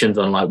restrictions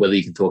on like whether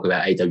you can talk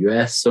about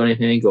AWS or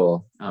anything,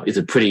 or is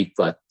it pretty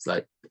like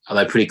are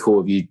they pretty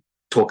cool if you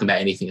talk about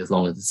anything as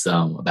long as it's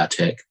about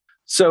tech?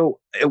 So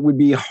it would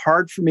be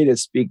hard for me to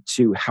speak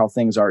to how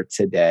things are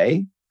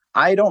today.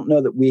 I don't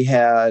know that we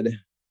had,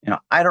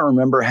 I don't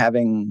remember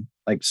having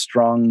like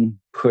strong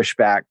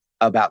pushback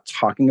about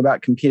talking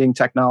about competing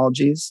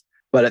technologies.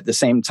 But at the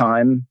same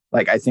time,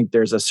 like, I think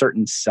there's a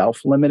certain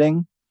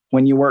self-limiting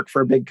when you work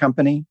for a big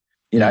company.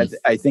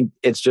 I think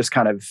it's just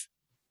kind of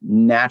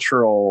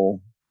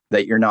natural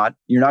that you're not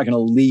going to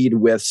lead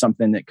with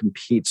something that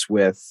competes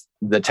with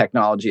the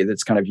technology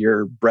that's kind of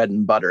your bread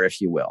and butter,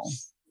 if you will.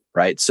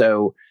 Right.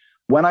 So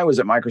when I was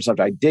at Microsoft,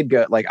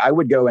 I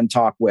would go and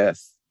talk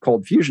with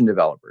Cold Fusion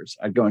developers.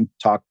 I'd go and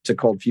talk to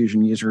Cold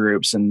Fusion user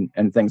groups and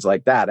things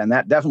like that. And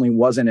that definitely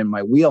wasn't in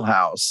my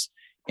wheelhouse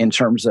in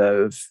terms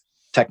of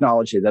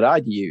technology that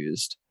I'd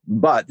used,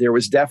 but there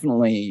was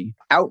definitely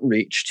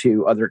outreach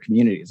to other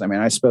communities. I mean,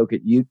 I spoke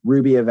at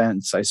Ruby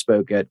events, I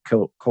spoke at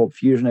Cold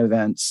Fusion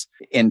events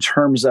in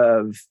terms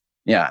of,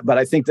 but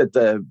I think that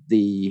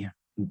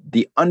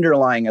the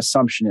underlying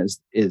assumption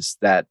is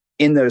that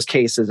in those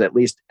cases, at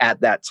least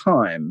at that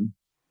time,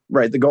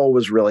 right, the goal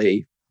was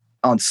really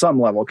on some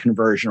level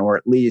conversion, or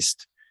at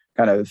least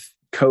kind of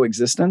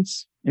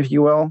coexistence, if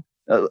you will.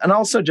 And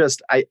also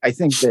just, I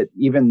think that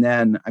even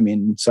then, I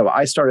mean, so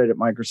I started at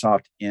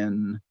Microsoft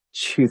in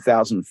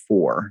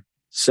 2004.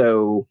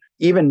 So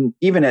even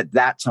at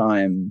that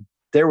time,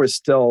 there was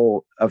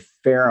still a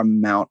fair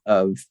amount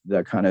of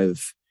the kind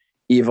of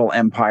evil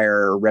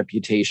empire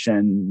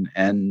reputation.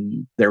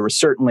 And there was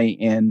certainly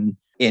in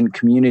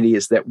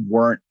communities that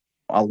weren't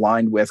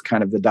aligned with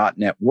kind of the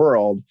 .NET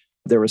world,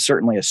 there was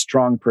certainly a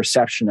strong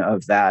perception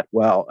of that,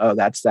 well, oh,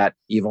 that's that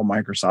evil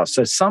Microsoft.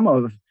 So some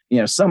of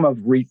some of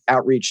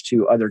outreach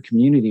to other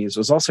communities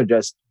was also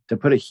just to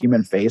put a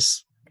human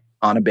face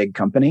on a big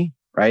company,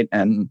 right?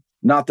 And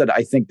not that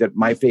I think that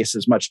my face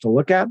is much to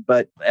look at,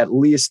 but at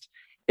least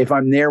if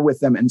I'm there with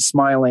them and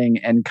smiling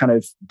and kind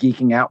of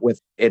geeking out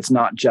with, it's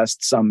not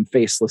just some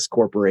faceless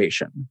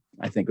corporation.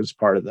 I think was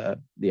part of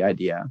the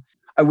idea.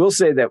 I will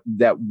say that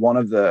one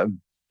of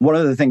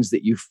the things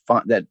that you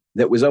find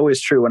that was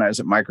always true when I was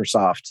at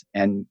Microsoft,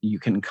 and you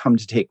can come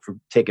to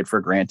take it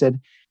for granted,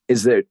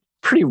 is that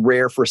pretty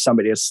rare for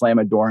somebody to slam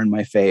a door in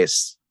my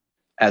face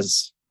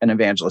as an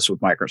evangelist with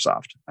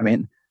Microsoft. I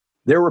mean,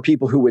 there were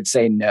people who would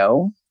say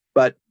no,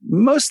 but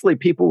mostly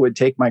people would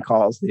take my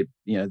calls.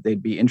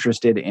 They'd be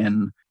interested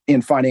in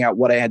finding out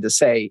what I had to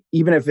say,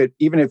 even if at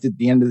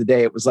the end of the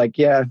day it was like,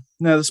 yeah,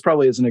 no, this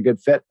probably isn't a good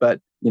fit, but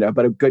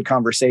a good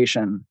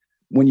conversation.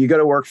 When you go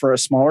to work for a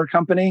smaller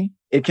company,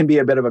 it can be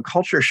a bit of a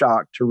culture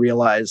shock to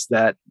realize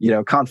that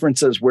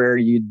conferences where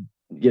you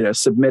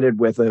submitted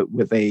with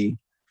a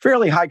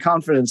fairly high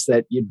confidence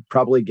that you'd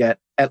probably get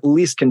at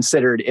least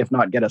considered, if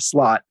not get a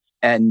slot,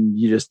 and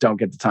you just don't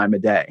get the time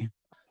of day.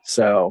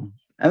 So,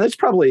 and that's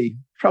probably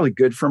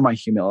good for my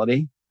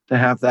humility to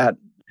have that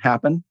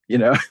happen.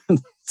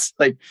 It's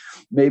like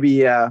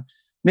maybe a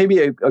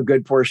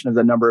good portion of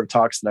the number of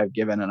talks that I've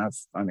given, and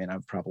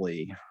I've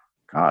probably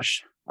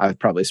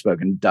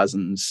spoken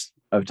dozens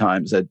of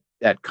times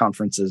at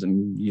conferences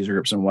and user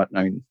groups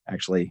and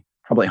actually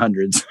probably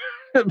hundreds.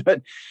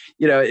 But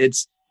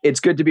it's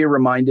good to be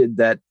reminded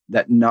that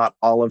not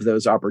all of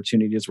those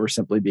opportunities were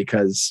simply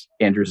because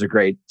Andrew's a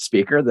great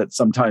speaker, that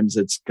sometimes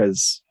it's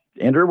because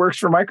Andrew works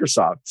for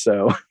Microsoft.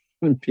 So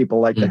people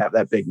like to have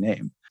that big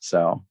name.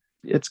 So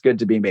it's good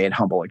to be made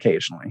humble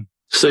occasionally.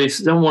 So if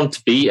someone wants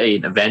to be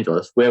an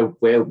evangelist, where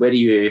do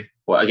you,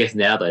 well, I guess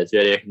nowadays,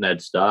 where do you reckon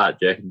they'd start?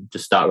 Do you reckon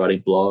just start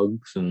writing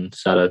blogs and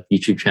start a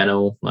YouTube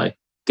channel, like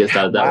get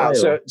started that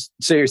way?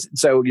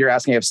 So you're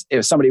asking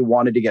if somebody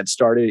wanted to get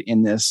started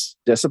in this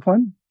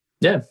discipline?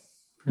 Yeah.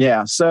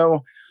 Yeah.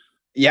 So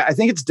yeah, I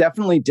think it's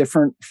definitely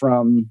different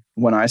from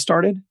when I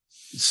started.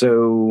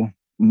 So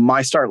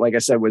my start, like I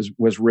said,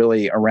 was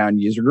really around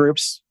user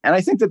groups. And I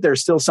think that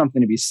there's still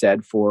something to be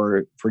said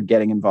for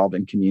getting involved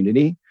in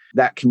community.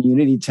 That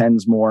community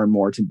tends more and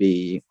more to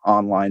be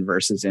online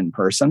versus in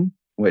person,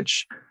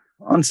 which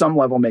on some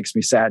level makes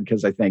me sad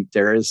because I think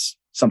there is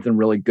something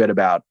really good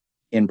about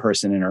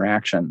in-person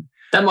interaction.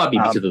 That might be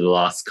because of the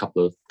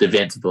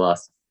events of the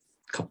last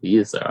couple of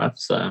years, though, right?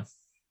 So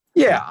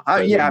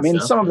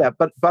some of that,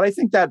 but I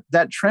think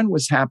that trend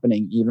was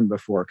happening even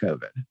before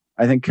COVID.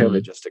 I think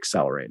COVID just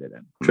accelerated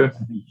it. Sure.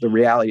 The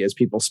reality is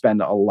people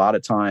spend a lot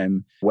of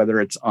time, whether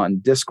it's on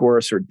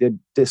Discourse or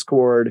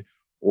Discord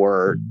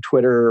or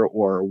Twitter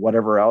or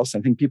whatever else.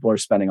 I think people are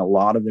spending a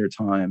lot of their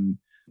time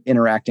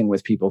interacting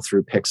with people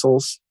through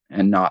pixels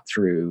and not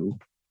through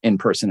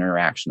in-person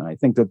interaction. I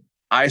think that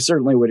I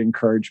certainly would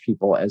encourage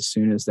people, as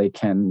soon as they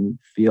can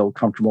feel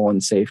comfortable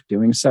and safe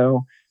doing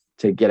so,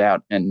 to get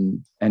out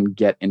and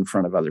get in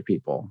front of other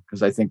people.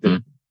 Because I think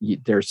that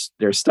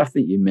there's stuff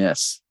that you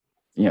miss,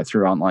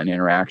 through online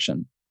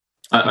interaction.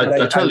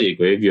 I totally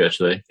agree with you,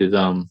 actually,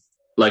 because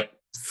like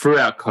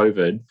throughout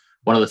COVID,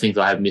 one of the things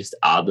I have missed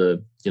are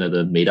the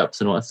meetups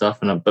and all that stuff.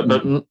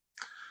 But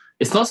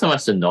it's not so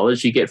much the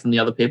knowledge you get from the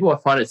other people. I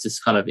find it's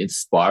just kind of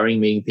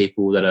inspiring, meeting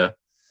people that are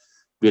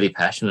really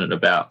passionate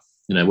about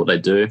what they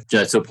do.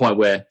 To a point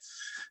where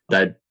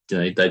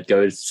they'd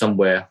go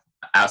somewhere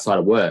outside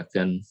of work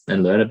and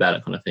learn about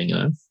it, kind of thing.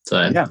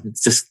 So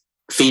it's just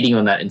feeding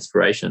on that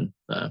inspiration.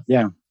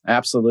 Yeah,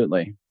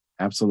 absolutely.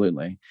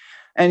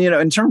 And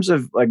in terms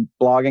of like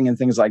blogging and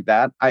things like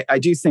that, I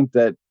do think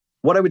that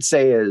what I would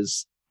say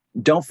is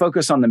don't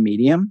focus on the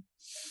medium,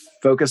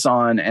 focus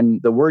on,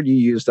 and the word you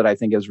use that I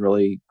think is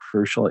really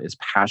crucial is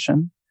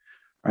passion,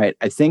 right?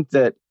 I think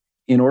that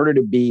in order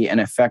to be an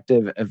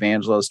effective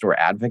evangelist or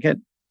advocate,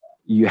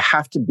 you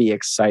have to be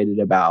excited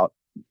about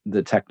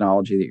the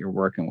technology that you're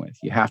working with.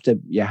 You have to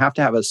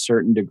have a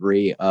certain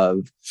degree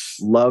of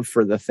love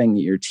for the thing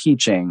that you're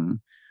teaching,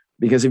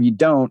 because if you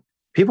don't,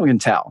 people can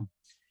tell.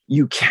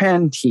 You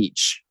can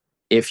teach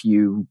if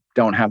you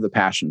don't have the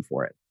passion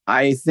for it.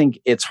 I think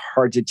it's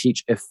hard to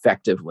teach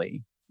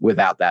effectively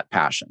without that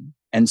passion.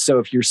 And so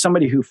if you're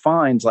somebody who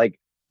finds like,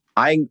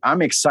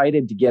 I'm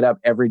excited to get up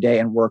every day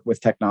and work with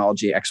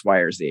technology X, Y,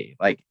 or Z.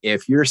 Like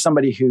if you're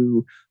somebody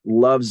who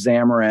loves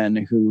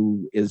Xamarin,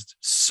 who is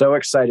so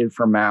excited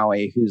for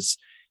Maui, who's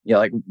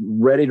like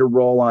ready to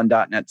roll on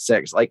 .NET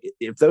 6, like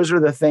if those are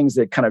the things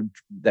that kind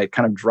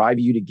of drive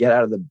you to get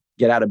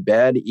out of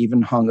bed,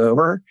 even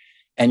hungover,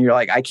 and you're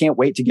like, I can't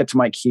wait to get to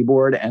my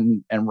keyboard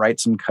and write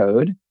some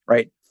code,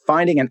 right?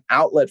 Finding an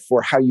outlet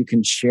for how you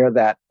can share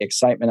that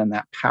excitement and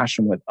that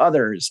passion with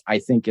others, I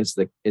think is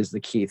the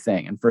key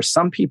thing. And for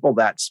some people,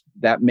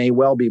 that may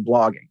well be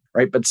blogging,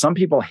 right? But some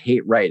people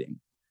hate writing,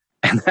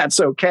 and that's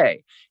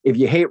okay. If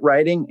you hate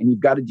writing and you've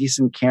got a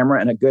decent camera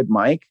and a good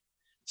mic,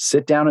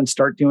 sit down and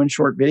start doing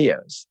short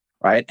videos,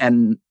 right?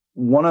 And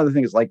one of the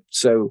things, like,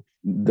 so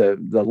the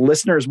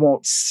listeners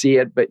won't see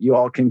it, but you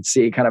all can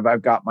see kind of,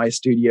 I've got my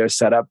studio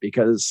set up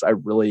because I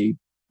really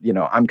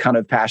I'm kind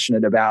of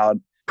passionate about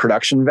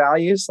production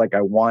values. Like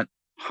I want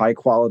high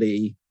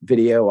quality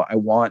video. I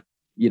want,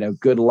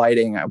 good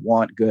lighting. I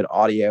want good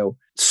audio.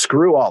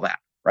 Screw all that,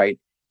 right?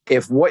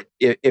 If what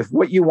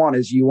you want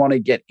is you want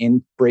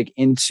to break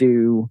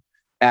into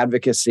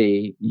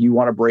advocacy, you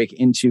want to break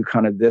into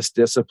kind of this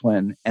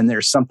discipline, and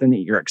there's something that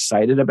you're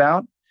excited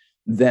about,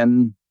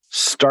 then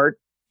start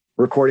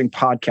recording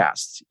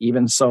podcasts,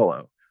 even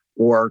solo,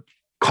 or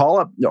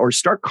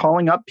start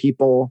calling up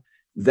people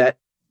that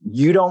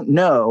you don't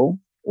know,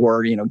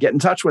 or, get in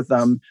touch with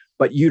them,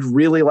 but you'd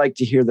really like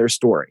to hear their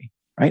story,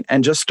 right?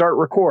 And just hit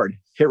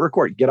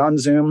record, get on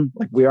Zoom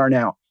like we are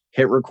now,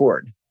 hit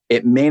record.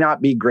 It may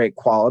not be great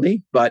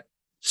quality, but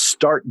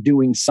start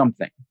doing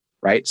something,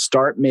 right?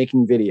 Start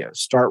making videos,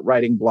 start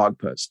writing blog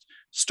posts,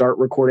 start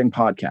recording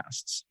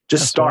podcasts.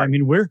 Just start. I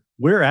mean,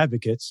 we're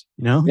advocates,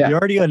 Yeah. You're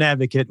already an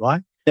advocate.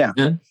 Why? Yeah.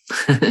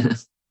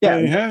 Yeah.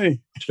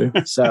 Hey. True.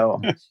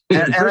 So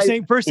first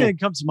thing that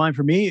comes to mind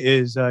for me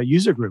is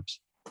user groups.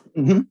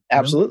 Mm-hmm,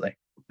 absolutely.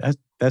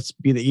 That's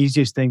be the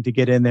easiest thing to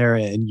get in there.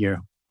 And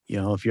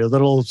if you're a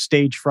little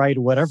stage fright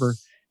or whatever,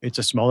 it's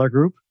a smaller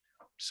group.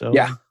 So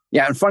yeah.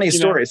 And funny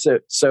story.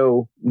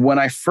 So when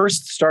I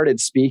first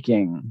started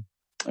speaking,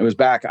 it was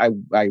back. I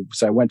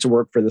went to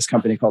work for this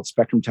company called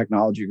Spectrum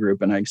Technology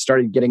Group, and I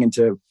started getting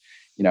into,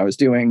 I was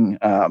doing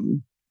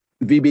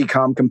VB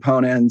comm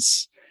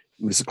components.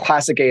 It was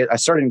I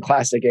started in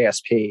classic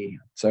ASP.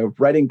 So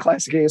writing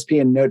classic ASP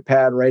in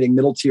Notepad, writing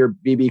middle tier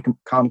VB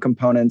comm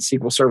components,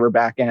 SQL Server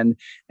backend,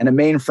 and a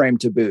mainframe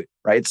to boot,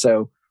 right?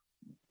 So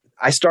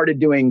I started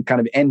doing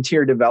kind of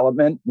N-tier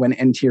development when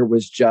N-tier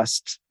was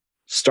just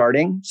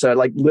starting. So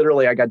like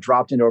literally I got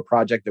dropped into a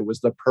project that was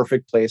the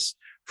perfect place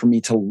for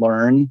me to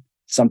learn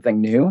something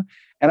new.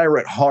 And I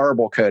wrote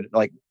horrible code.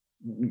 Like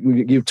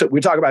we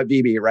talk about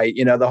VB, right?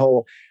 The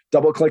whole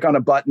double click on a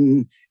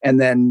button, and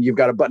then you've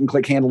got a button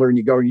click handler, and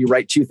you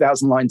write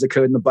 2,000 lines of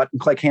code in the button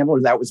click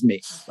handler. That was me,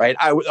 right?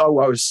 I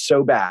was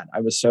so bad.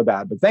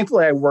 But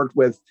thankfully I worked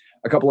with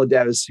a couple of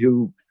devs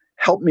who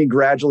helped me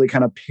gradually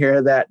kind of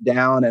pare that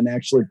down and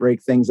actually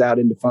break things out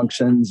into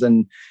functions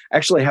and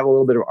actually have a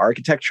little bit of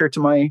architecture to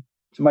my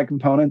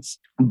components.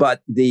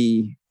 But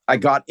I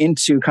got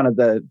into kind of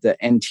the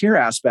N-tier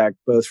aspect,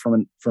 both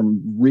from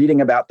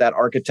reading about that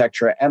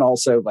architecture and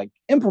also like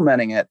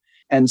implementing it.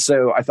 And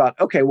so I thought,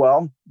 okay,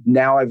 well,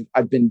 now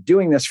I've been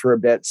doing this for a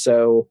bit,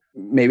 so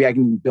maybe I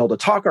can build a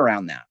talk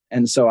around that.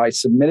 And so I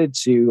submitted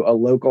to a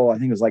local, I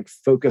think it was like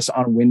Focus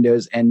on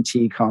Windows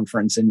NT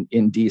conference in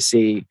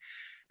DC.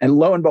 And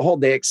lo and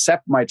behold, they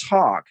accept my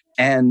talk.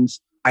 And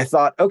I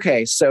thought,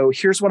 okay, so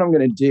here's what I'm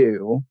going to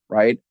do,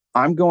 right?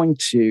 I'm going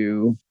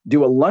to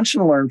do a lunch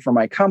and learn for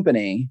my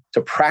company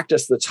to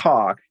practice the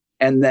talk,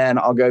 and then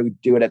I'll go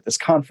do it at this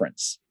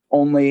conference.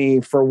 Only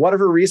for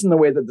whatever reason, the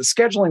way that the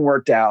scheduling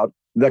worked out,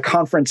 the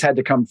conference had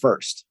to come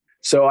first.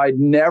 So I'd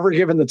never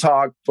given the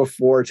talk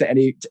before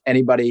to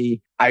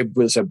anybody. I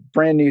was a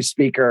brand new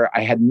speaker.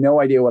 I had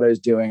no idea what I was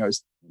doing. I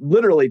was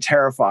literally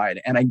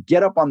terrified. And I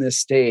get up on this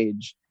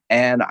stage,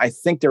 and I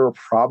think there were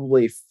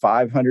probably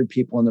 500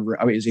 people in the room.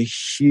 I mean, it was a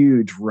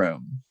huge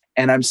room.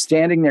 And I'm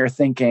standing there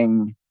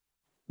thinking,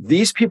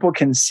 these people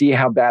can see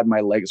how bad my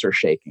legs are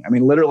shaking. I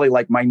mean, literally,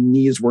 like my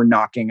knees were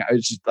knocking. I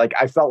was just like,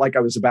 I felt like I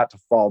was about to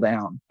fall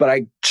down. But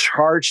I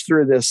charged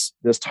through this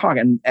talk,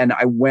 and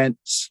I went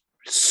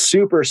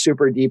super,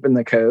 super deep in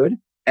the code,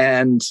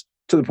 and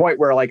to the point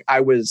where like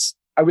I was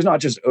not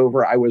just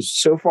over, I was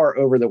so far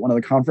over that one of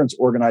the conference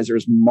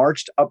organizers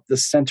marched up the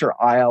center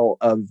aisle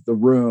of the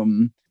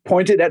room,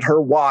 pointed at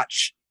her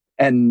watch,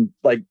 and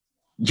like,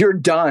 "You're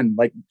done."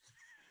 Like,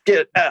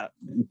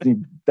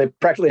 they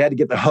practically had to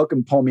get the hook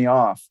and pull me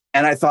off.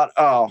 And I thought,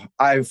 oh,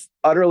 I've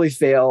utterly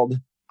failed.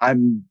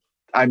 I'm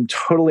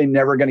totally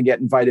never going to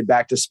get invited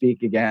back to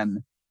speak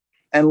again.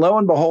 And lo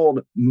and behold,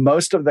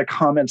 most of the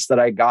comments that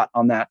I got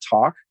on that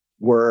talk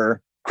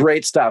were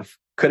great stuff.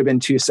 Could have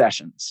been 2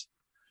 sessions.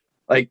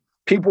 Like,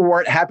 people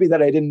weren't happy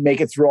that I didn't make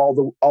it through all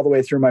the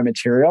way through my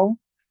material,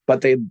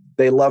 but they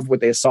loved what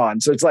they saw.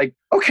 And so it's like,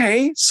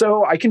 okay,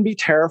 so I can be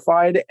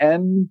terrified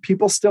and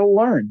people still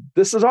learn.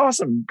 This is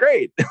awesome.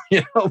 Great.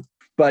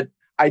 But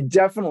I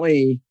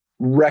definitely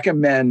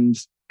recommend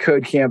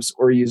code camps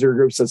or user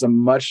groups as a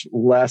much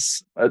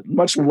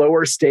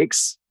lower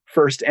stakes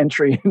first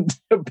entry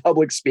into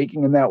public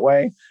speaking in that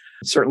way.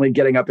 Certainly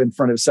getting up in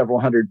front of several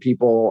hundred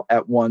people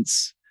at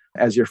once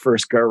as your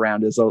first go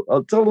around is a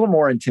little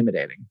more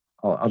intimidating.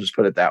 I'll just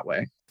put it that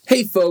way.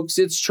 Hey folks,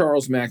 it's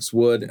Charles Max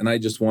Wood, and I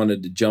just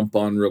wanted to jump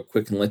on real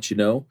quick and let you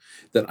know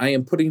that I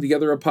am putting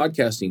together a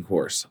podcasting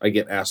course. I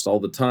get asked all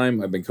the time.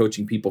 I've been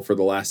coaching people for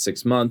the last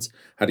 6 months.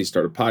 How do you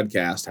start a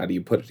podcast? How do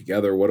you put it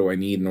together? What do I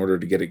need in order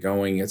to get it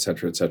going, et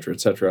cetera, et cetera,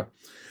 et cetera.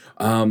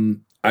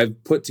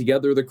 I've put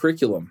together the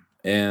curriculum,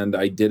 and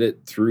I did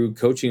it through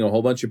coaching a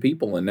whole bunch of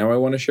people, and now I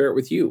want to share it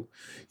with you.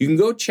 You can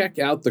go check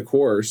out the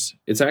course.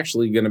 It's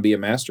actually going to be a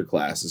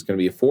masterclass. It's going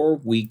to be a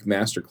 4-week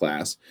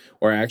masterclass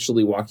where I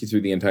actually walk you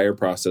through the entire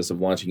process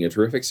of launching a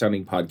terrific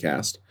sounding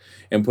podcast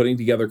and putting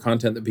together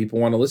content that people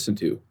want to listen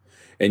to.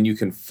 And you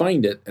can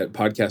find it at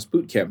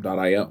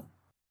podcastbootcamp.io.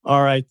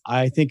 All right.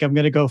 I think I'm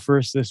going to go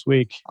first this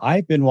week.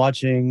 I've been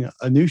watching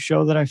a new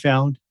show that I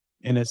found,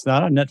 and it's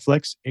not on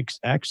Netflix. It's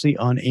actually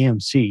on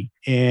AMC.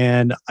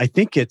 And I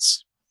think it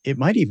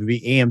might even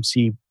be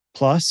AMC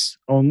Plus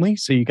only.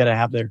 So you got to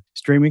have their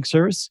streaming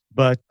service.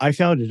 But I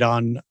found it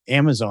on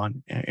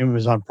Amazon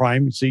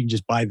Prime. So you can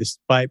just buy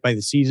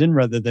the season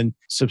rather than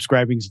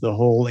subscribing to the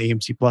whole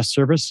AMC Plus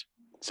service.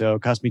 So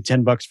it cost me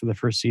 $10 for the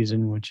first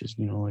season, which is,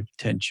 like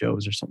 10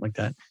 shows or something like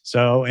that.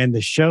 So, and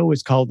the show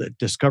is called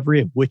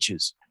Discovery of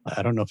Witches.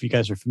 I don't know if you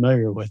guys are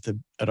familiar with it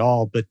at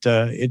all, but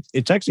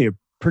it's actually a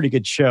pretty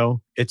good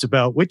show. It's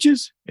about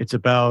witches, it's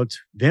about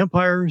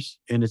vampires,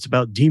 and it's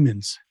about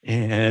demons.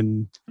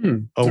 And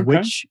a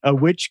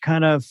witch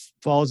kind of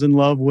falls in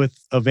love with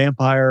a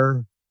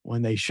vampire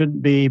when they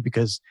shouldn't be,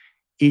 because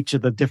each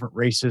of the different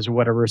races or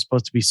whatever is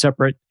supposed to be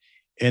separate.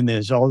 And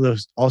there's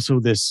also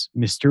this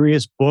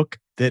mysterious book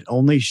that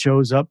only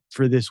shows up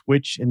for this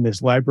witch in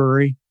this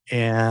library.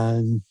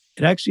 And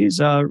it actually is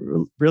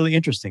really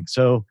interesting.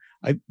 So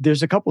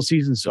there's a couple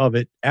seasons of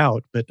it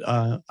out, but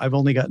I've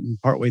only gotten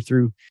partway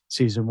through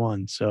season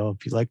 1. So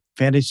if you like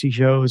fantasy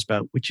shows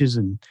about witches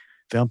and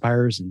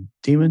vampires and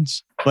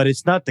demons, but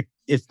it's not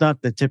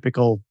the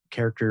typical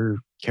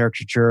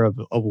caricature of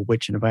a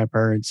witch and a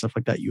vampire and stuff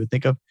like that you would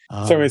think of.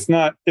 So it's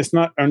not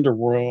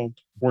Underworld,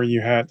 where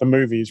you had the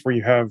movies where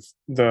you have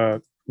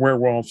the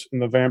werewolves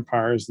and the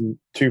vampires and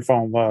two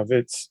fall in love.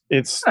 It's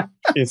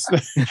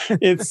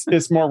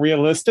more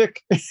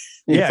realistic.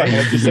 Yeah,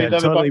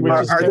 totally.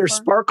 Are there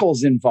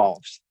sparkles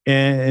involved?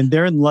 And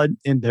they're in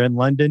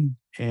London,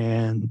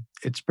 and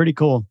it's pretty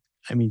cool.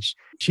 I mean,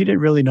 she didn't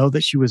really know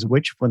that she was a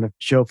witch when the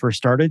show first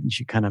started, and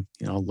she kind of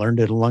learned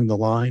it along the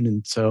line,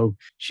 and so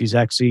she's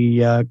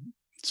actually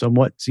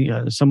somewhat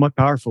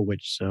powerful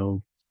witch.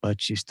 So,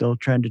 but she's still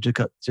trying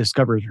to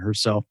discover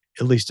herself,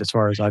 at least as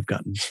far as I've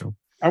gotten. So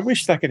I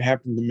wish that could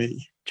happen to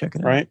me. Check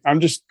it out. Right,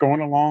 I'm just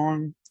going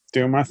along,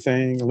 doing my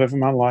thing, living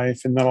my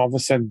life, and then all of a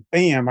sudden,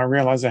 bam! I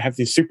realize I have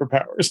these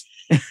superpowers.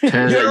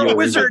 You're a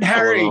wizard,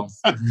 Harry.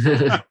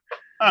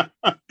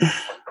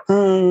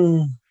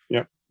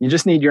 Yep. You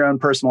just need your own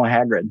personal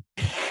Hagrid.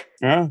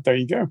 Yeah, there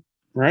you go.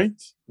 Right?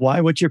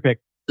 Why? What's your pick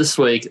this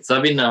week? So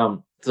I've been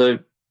so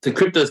the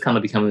crypto is kind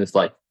of becoming this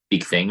like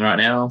big thing right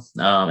now,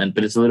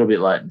 but it's a little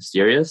bit like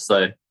mysterious.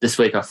 So this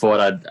week I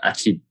thought I'd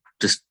actually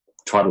just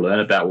try to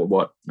learn about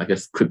what I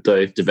guess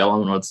crypto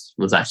development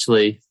was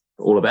actually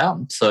all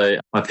about. So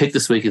my pick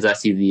this week is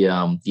actually the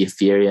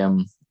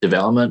Ethereum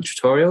development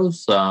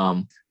tutorials.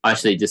 I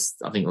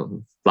think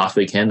last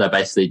weekend I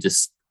basically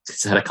just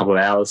had a couple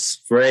of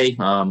hours free,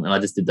 and I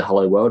just did the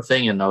Hello World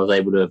thing, and I was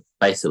able to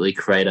basically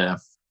create a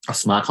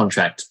smart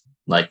contract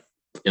like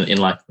in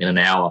an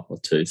hour or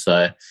two.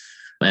 So,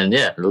 and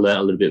yeah, learn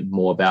a little bit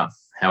more about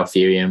how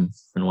Ethereum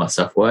and what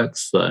stuff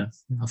works. So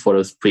I thought it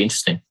was pretty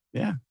interesting.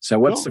 Yeah. So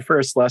what's the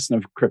first lesson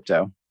of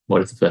crypto?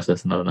 What is the first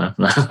lesson? I don't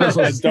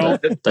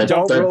know.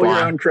 don't roll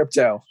your own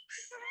crypto.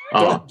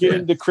 Don't get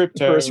into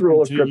crypto First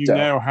rule of until crypto. you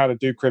know how to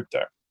do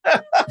crypto.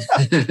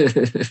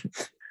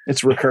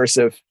 It's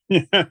recursive.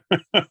 Yeah.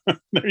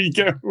 There you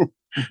go.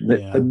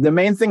 The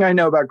main thing I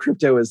know about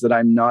crypto is that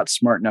I'm not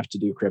smart enough to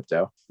do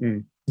crypto.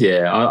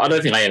 Yeah, I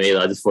don't think I am either.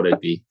 I just thought it'd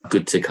be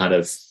good to kind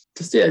of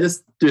just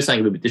do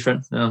something a little bit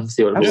different.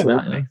 See what it was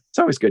about. It's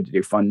always good to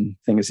do fun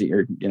things that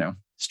you're,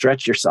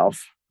 stretch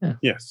yourself. Yeah.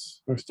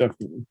 Yes, most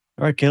definitely.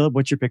 All right, Caleb,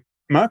 what's your pick?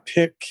 My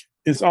pick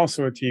is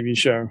also a TV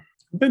show.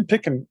 I've been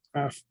picking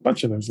a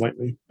bunch of those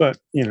lately, but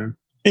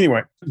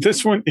Anyway,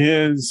 this one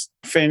is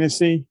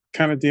fantasy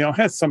kind of deal.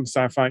 Has some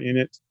sci-fi in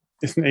it.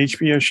 It's an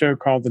HBO show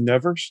called The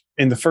Nevers.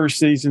 In the first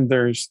season,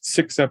 there's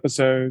 6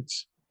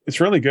 episodes. It's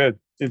really good.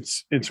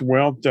 It's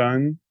well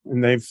done,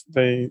 and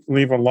they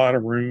leave a lot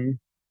of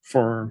room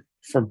for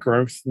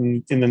growth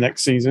in the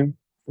next season,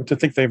 which I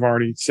think they've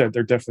already said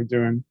they're definitely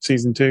doing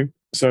season 2.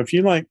 So if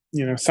you like,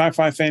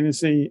 sci-fi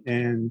fantasy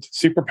and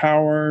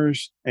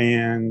superpowers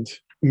and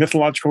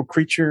mythological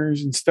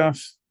creatures and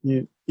stuff,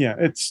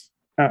 it's.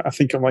 I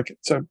think you'll like it.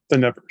 So The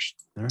Nevers.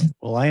 All right.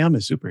 Well, I am a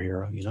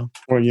superhero,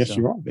 Well, yes, so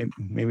you are.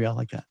 Maybe I'll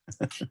like that.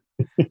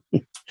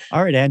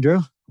 All right,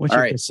 Andrew. What's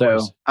your pick? So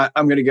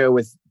I'm going to go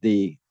with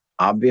the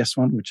obvious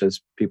one, which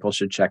is people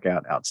should check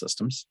out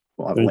OutSystems.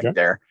 We'll have a link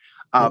there.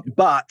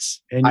 But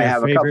I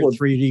have a couple of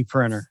 3D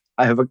printer.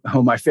 I have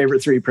my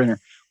favorite 3D printer.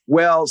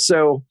 Well,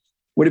 so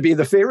would it be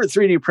the favorite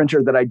 3D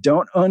printer that I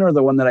don't own or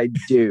the one that I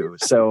do?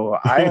 So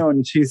I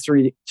own two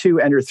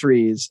Ender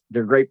 3s.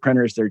 They're great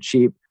printers. They're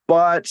cheap,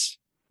 but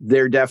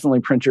they're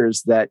definitely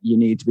printers that you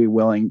need to be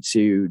willing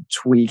to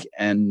tweak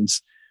and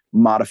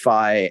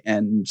modify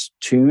and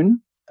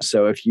tune.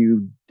 So if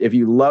you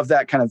love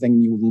that kind of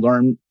thing, you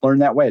learn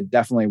that way, it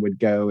definitely would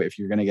go. If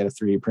you're going to get a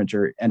 3D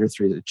printer, Ender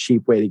 3 is a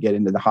cheap way to get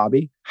into the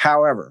hobby.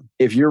 However,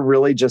 if you're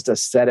really just a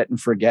set it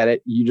and forget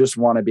it, you just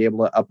want to be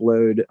able to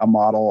upload a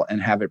model and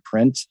have it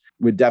print,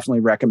 would definitely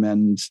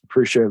recommend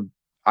Prusa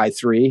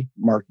i3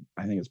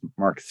 I think it's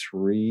Mark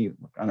 3.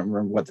 I don't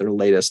remember what their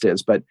latest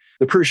is, but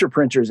the Prusa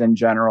printers in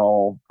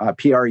general,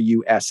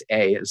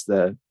 Prusa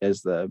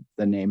is the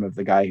name of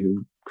the guy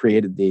who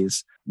created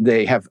these.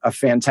 They have a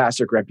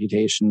fantastic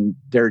reputation.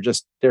 They're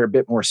a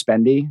bit more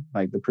spendy.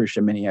 Like the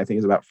Prusa Mini, I think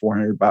is about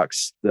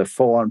 $400. The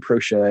full-on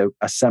Prusa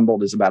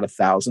assembled is about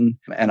 $1,000.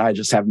 And I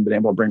just haven't been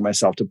able to bring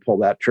myself to pull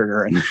that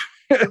trigger. And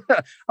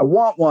I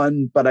want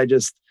one, but I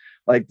just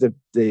like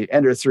the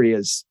Ender 3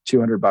 is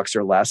 $200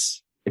 or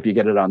less if you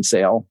get it on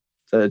sale.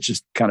 So it's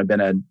just kind of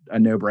been a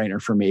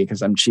no-brainer for me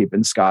because I'm cheap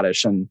and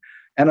Scottish and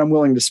I'm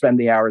willing to spend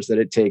the hours that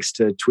it takes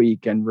to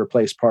tweak and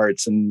replace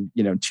parts and,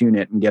 tune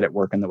it and get it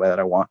working the way that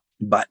I want.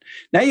 But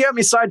now you got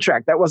me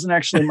sidetracked. That wasn't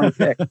actually my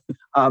pick.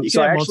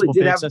 So I actually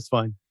did have, that's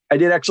fine. I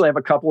did actually have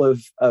a couple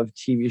of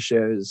TV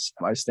shows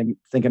I was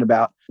thinking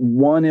about.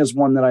 One is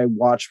one that I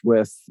watched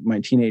with my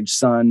teenage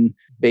son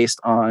based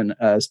on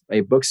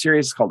a book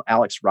series called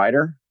Alex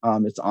Rider.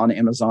 It's on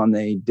Amazon.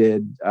 They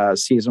did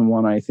season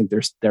 1. I think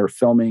they're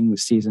filming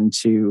season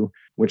 2,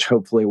 which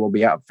hopefully will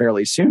be out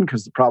fairly soon.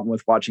 Because the problem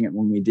with watching it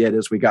when we did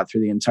is we got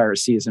through the entire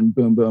season,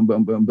 boom, boom,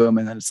 boom, boom, boom.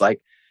 And then it's like,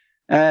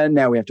 and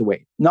now we have to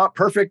wait. Not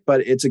perfect,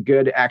 but it's a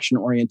good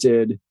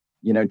action-oriented,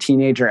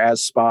 teenager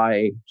as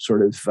spy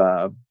sort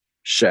of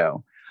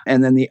show.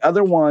 And then the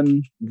other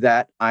one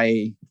that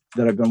I've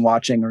been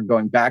watching or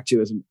going back to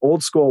is an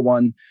old school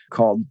one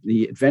called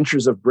The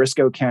Adventures of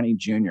Briscoe County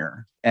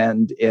Jr.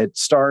 And it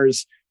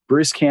stars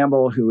Bruce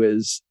Campbell, who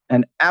is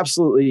an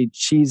absolutely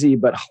cheesy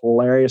but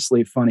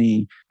hilariously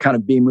funny kind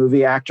of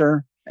B-movie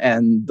actor.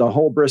 And the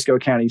whole Briscoe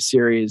County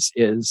series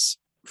is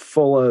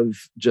full of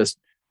just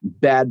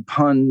bad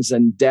puns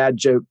and dad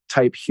joke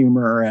type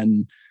humor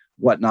and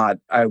whatnot.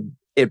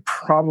 It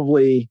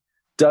probably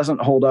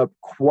doesn't hold up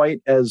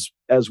quite as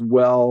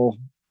well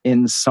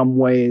in some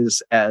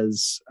ways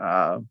as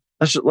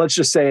let's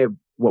just say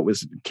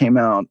came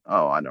out.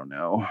 Oh, I don't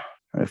know.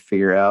 I'm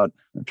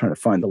trying to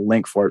find the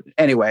link for it.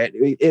 Anyway,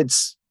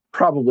 it's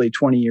probably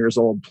 20 years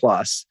old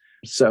plus.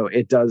 So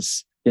it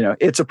does,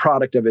 it's a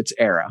product of its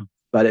era,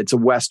 but it's a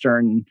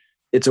Western.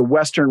 It's a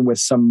Western with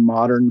some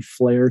modern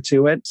flair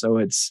to it. So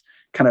it's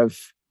kind of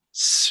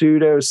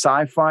pseudo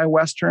sci-fi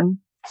Western.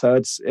 So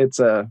it's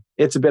a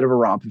bit of a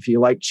romp. If you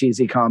like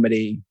cheesy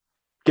comedy,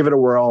 give it a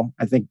whirl.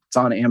 I think it's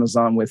on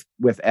Amazon with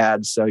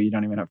ads, so you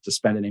don't even have to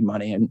spend any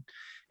money. And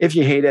if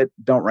you hate it,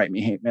 don't write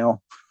me hate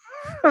mail.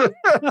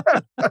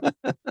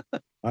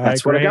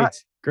 That's what I got.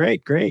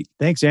 Great.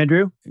 Thanks,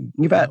 Andrew.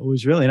 You bet. It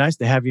was really nice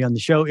to have you on the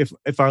show.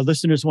 If our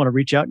listeners want to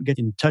reach out and get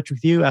in touch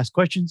with you, ask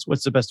questions,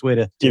 what's the best way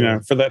to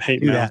for that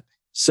hate mail? That?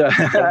 So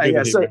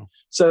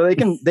so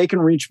they can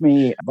reach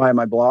me via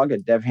my blog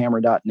at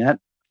devhammer.net.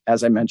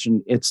 As I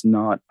mentioned,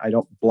 I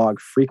don't blog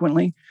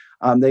frequently.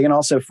 They can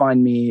also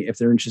find me if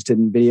they're interested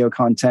in video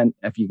content.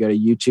 If you go to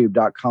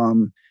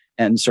youtube.com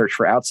and search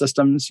for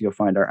OutSystems, you'll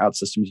find our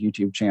OutSystems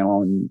YouTube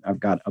channel. And I've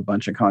got a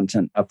bunch of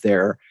content up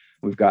there.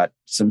 We've got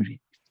some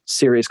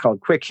series called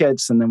Quick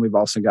Hits. And then we've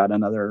also got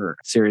another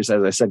series,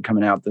 as I said,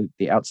 coming out, the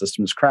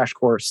OutSystems Crash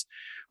Course,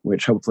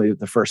 which hopefully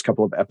the first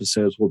couple of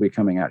episodes will be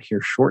coming out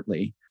here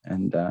shortly.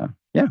 And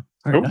yeah.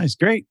 All right, nice.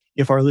 Great.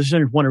 If our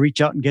listeners want to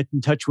reach out and get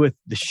in touch with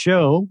the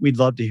show, we'd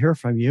love to hear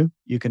from you.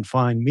 You can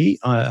find me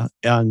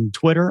on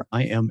Twitter.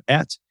 I am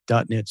at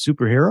 .NET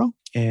Superhero.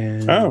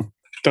 And dun,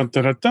 dun,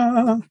 dun,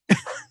 dun.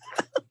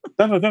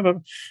 Dun, dun, dun,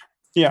 dun.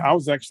 Yeah, I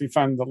was actually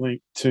finding the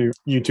link to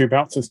YouTube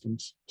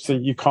OutSystems. So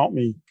you caught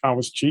me. I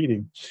was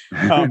cheating.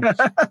 And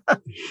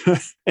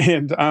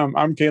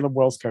I'm Caleb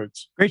Wells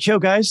Coates. Great show,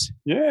 guys.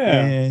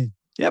 Yeah.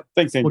 Yep.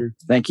 Thanks, Andrew.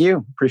 Thank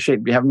you.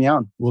 Appreciate you having me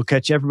on. We'll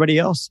catch everybody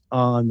else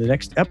on the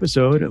next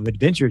episode of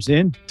Adventures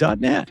in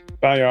 .NET.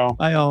 Bye, y'all.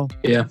 Bye, y'all.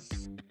 Yeah.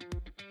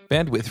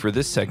 Bandwidth for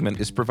this segment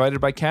is provided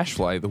by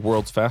CacheFly, the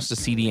world's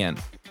fastest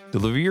CDN.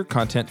 Deliver your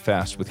content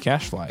fast with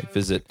CacheFly.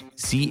 Visit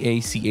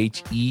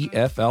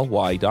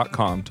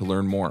CacheFly.com to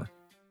learn more.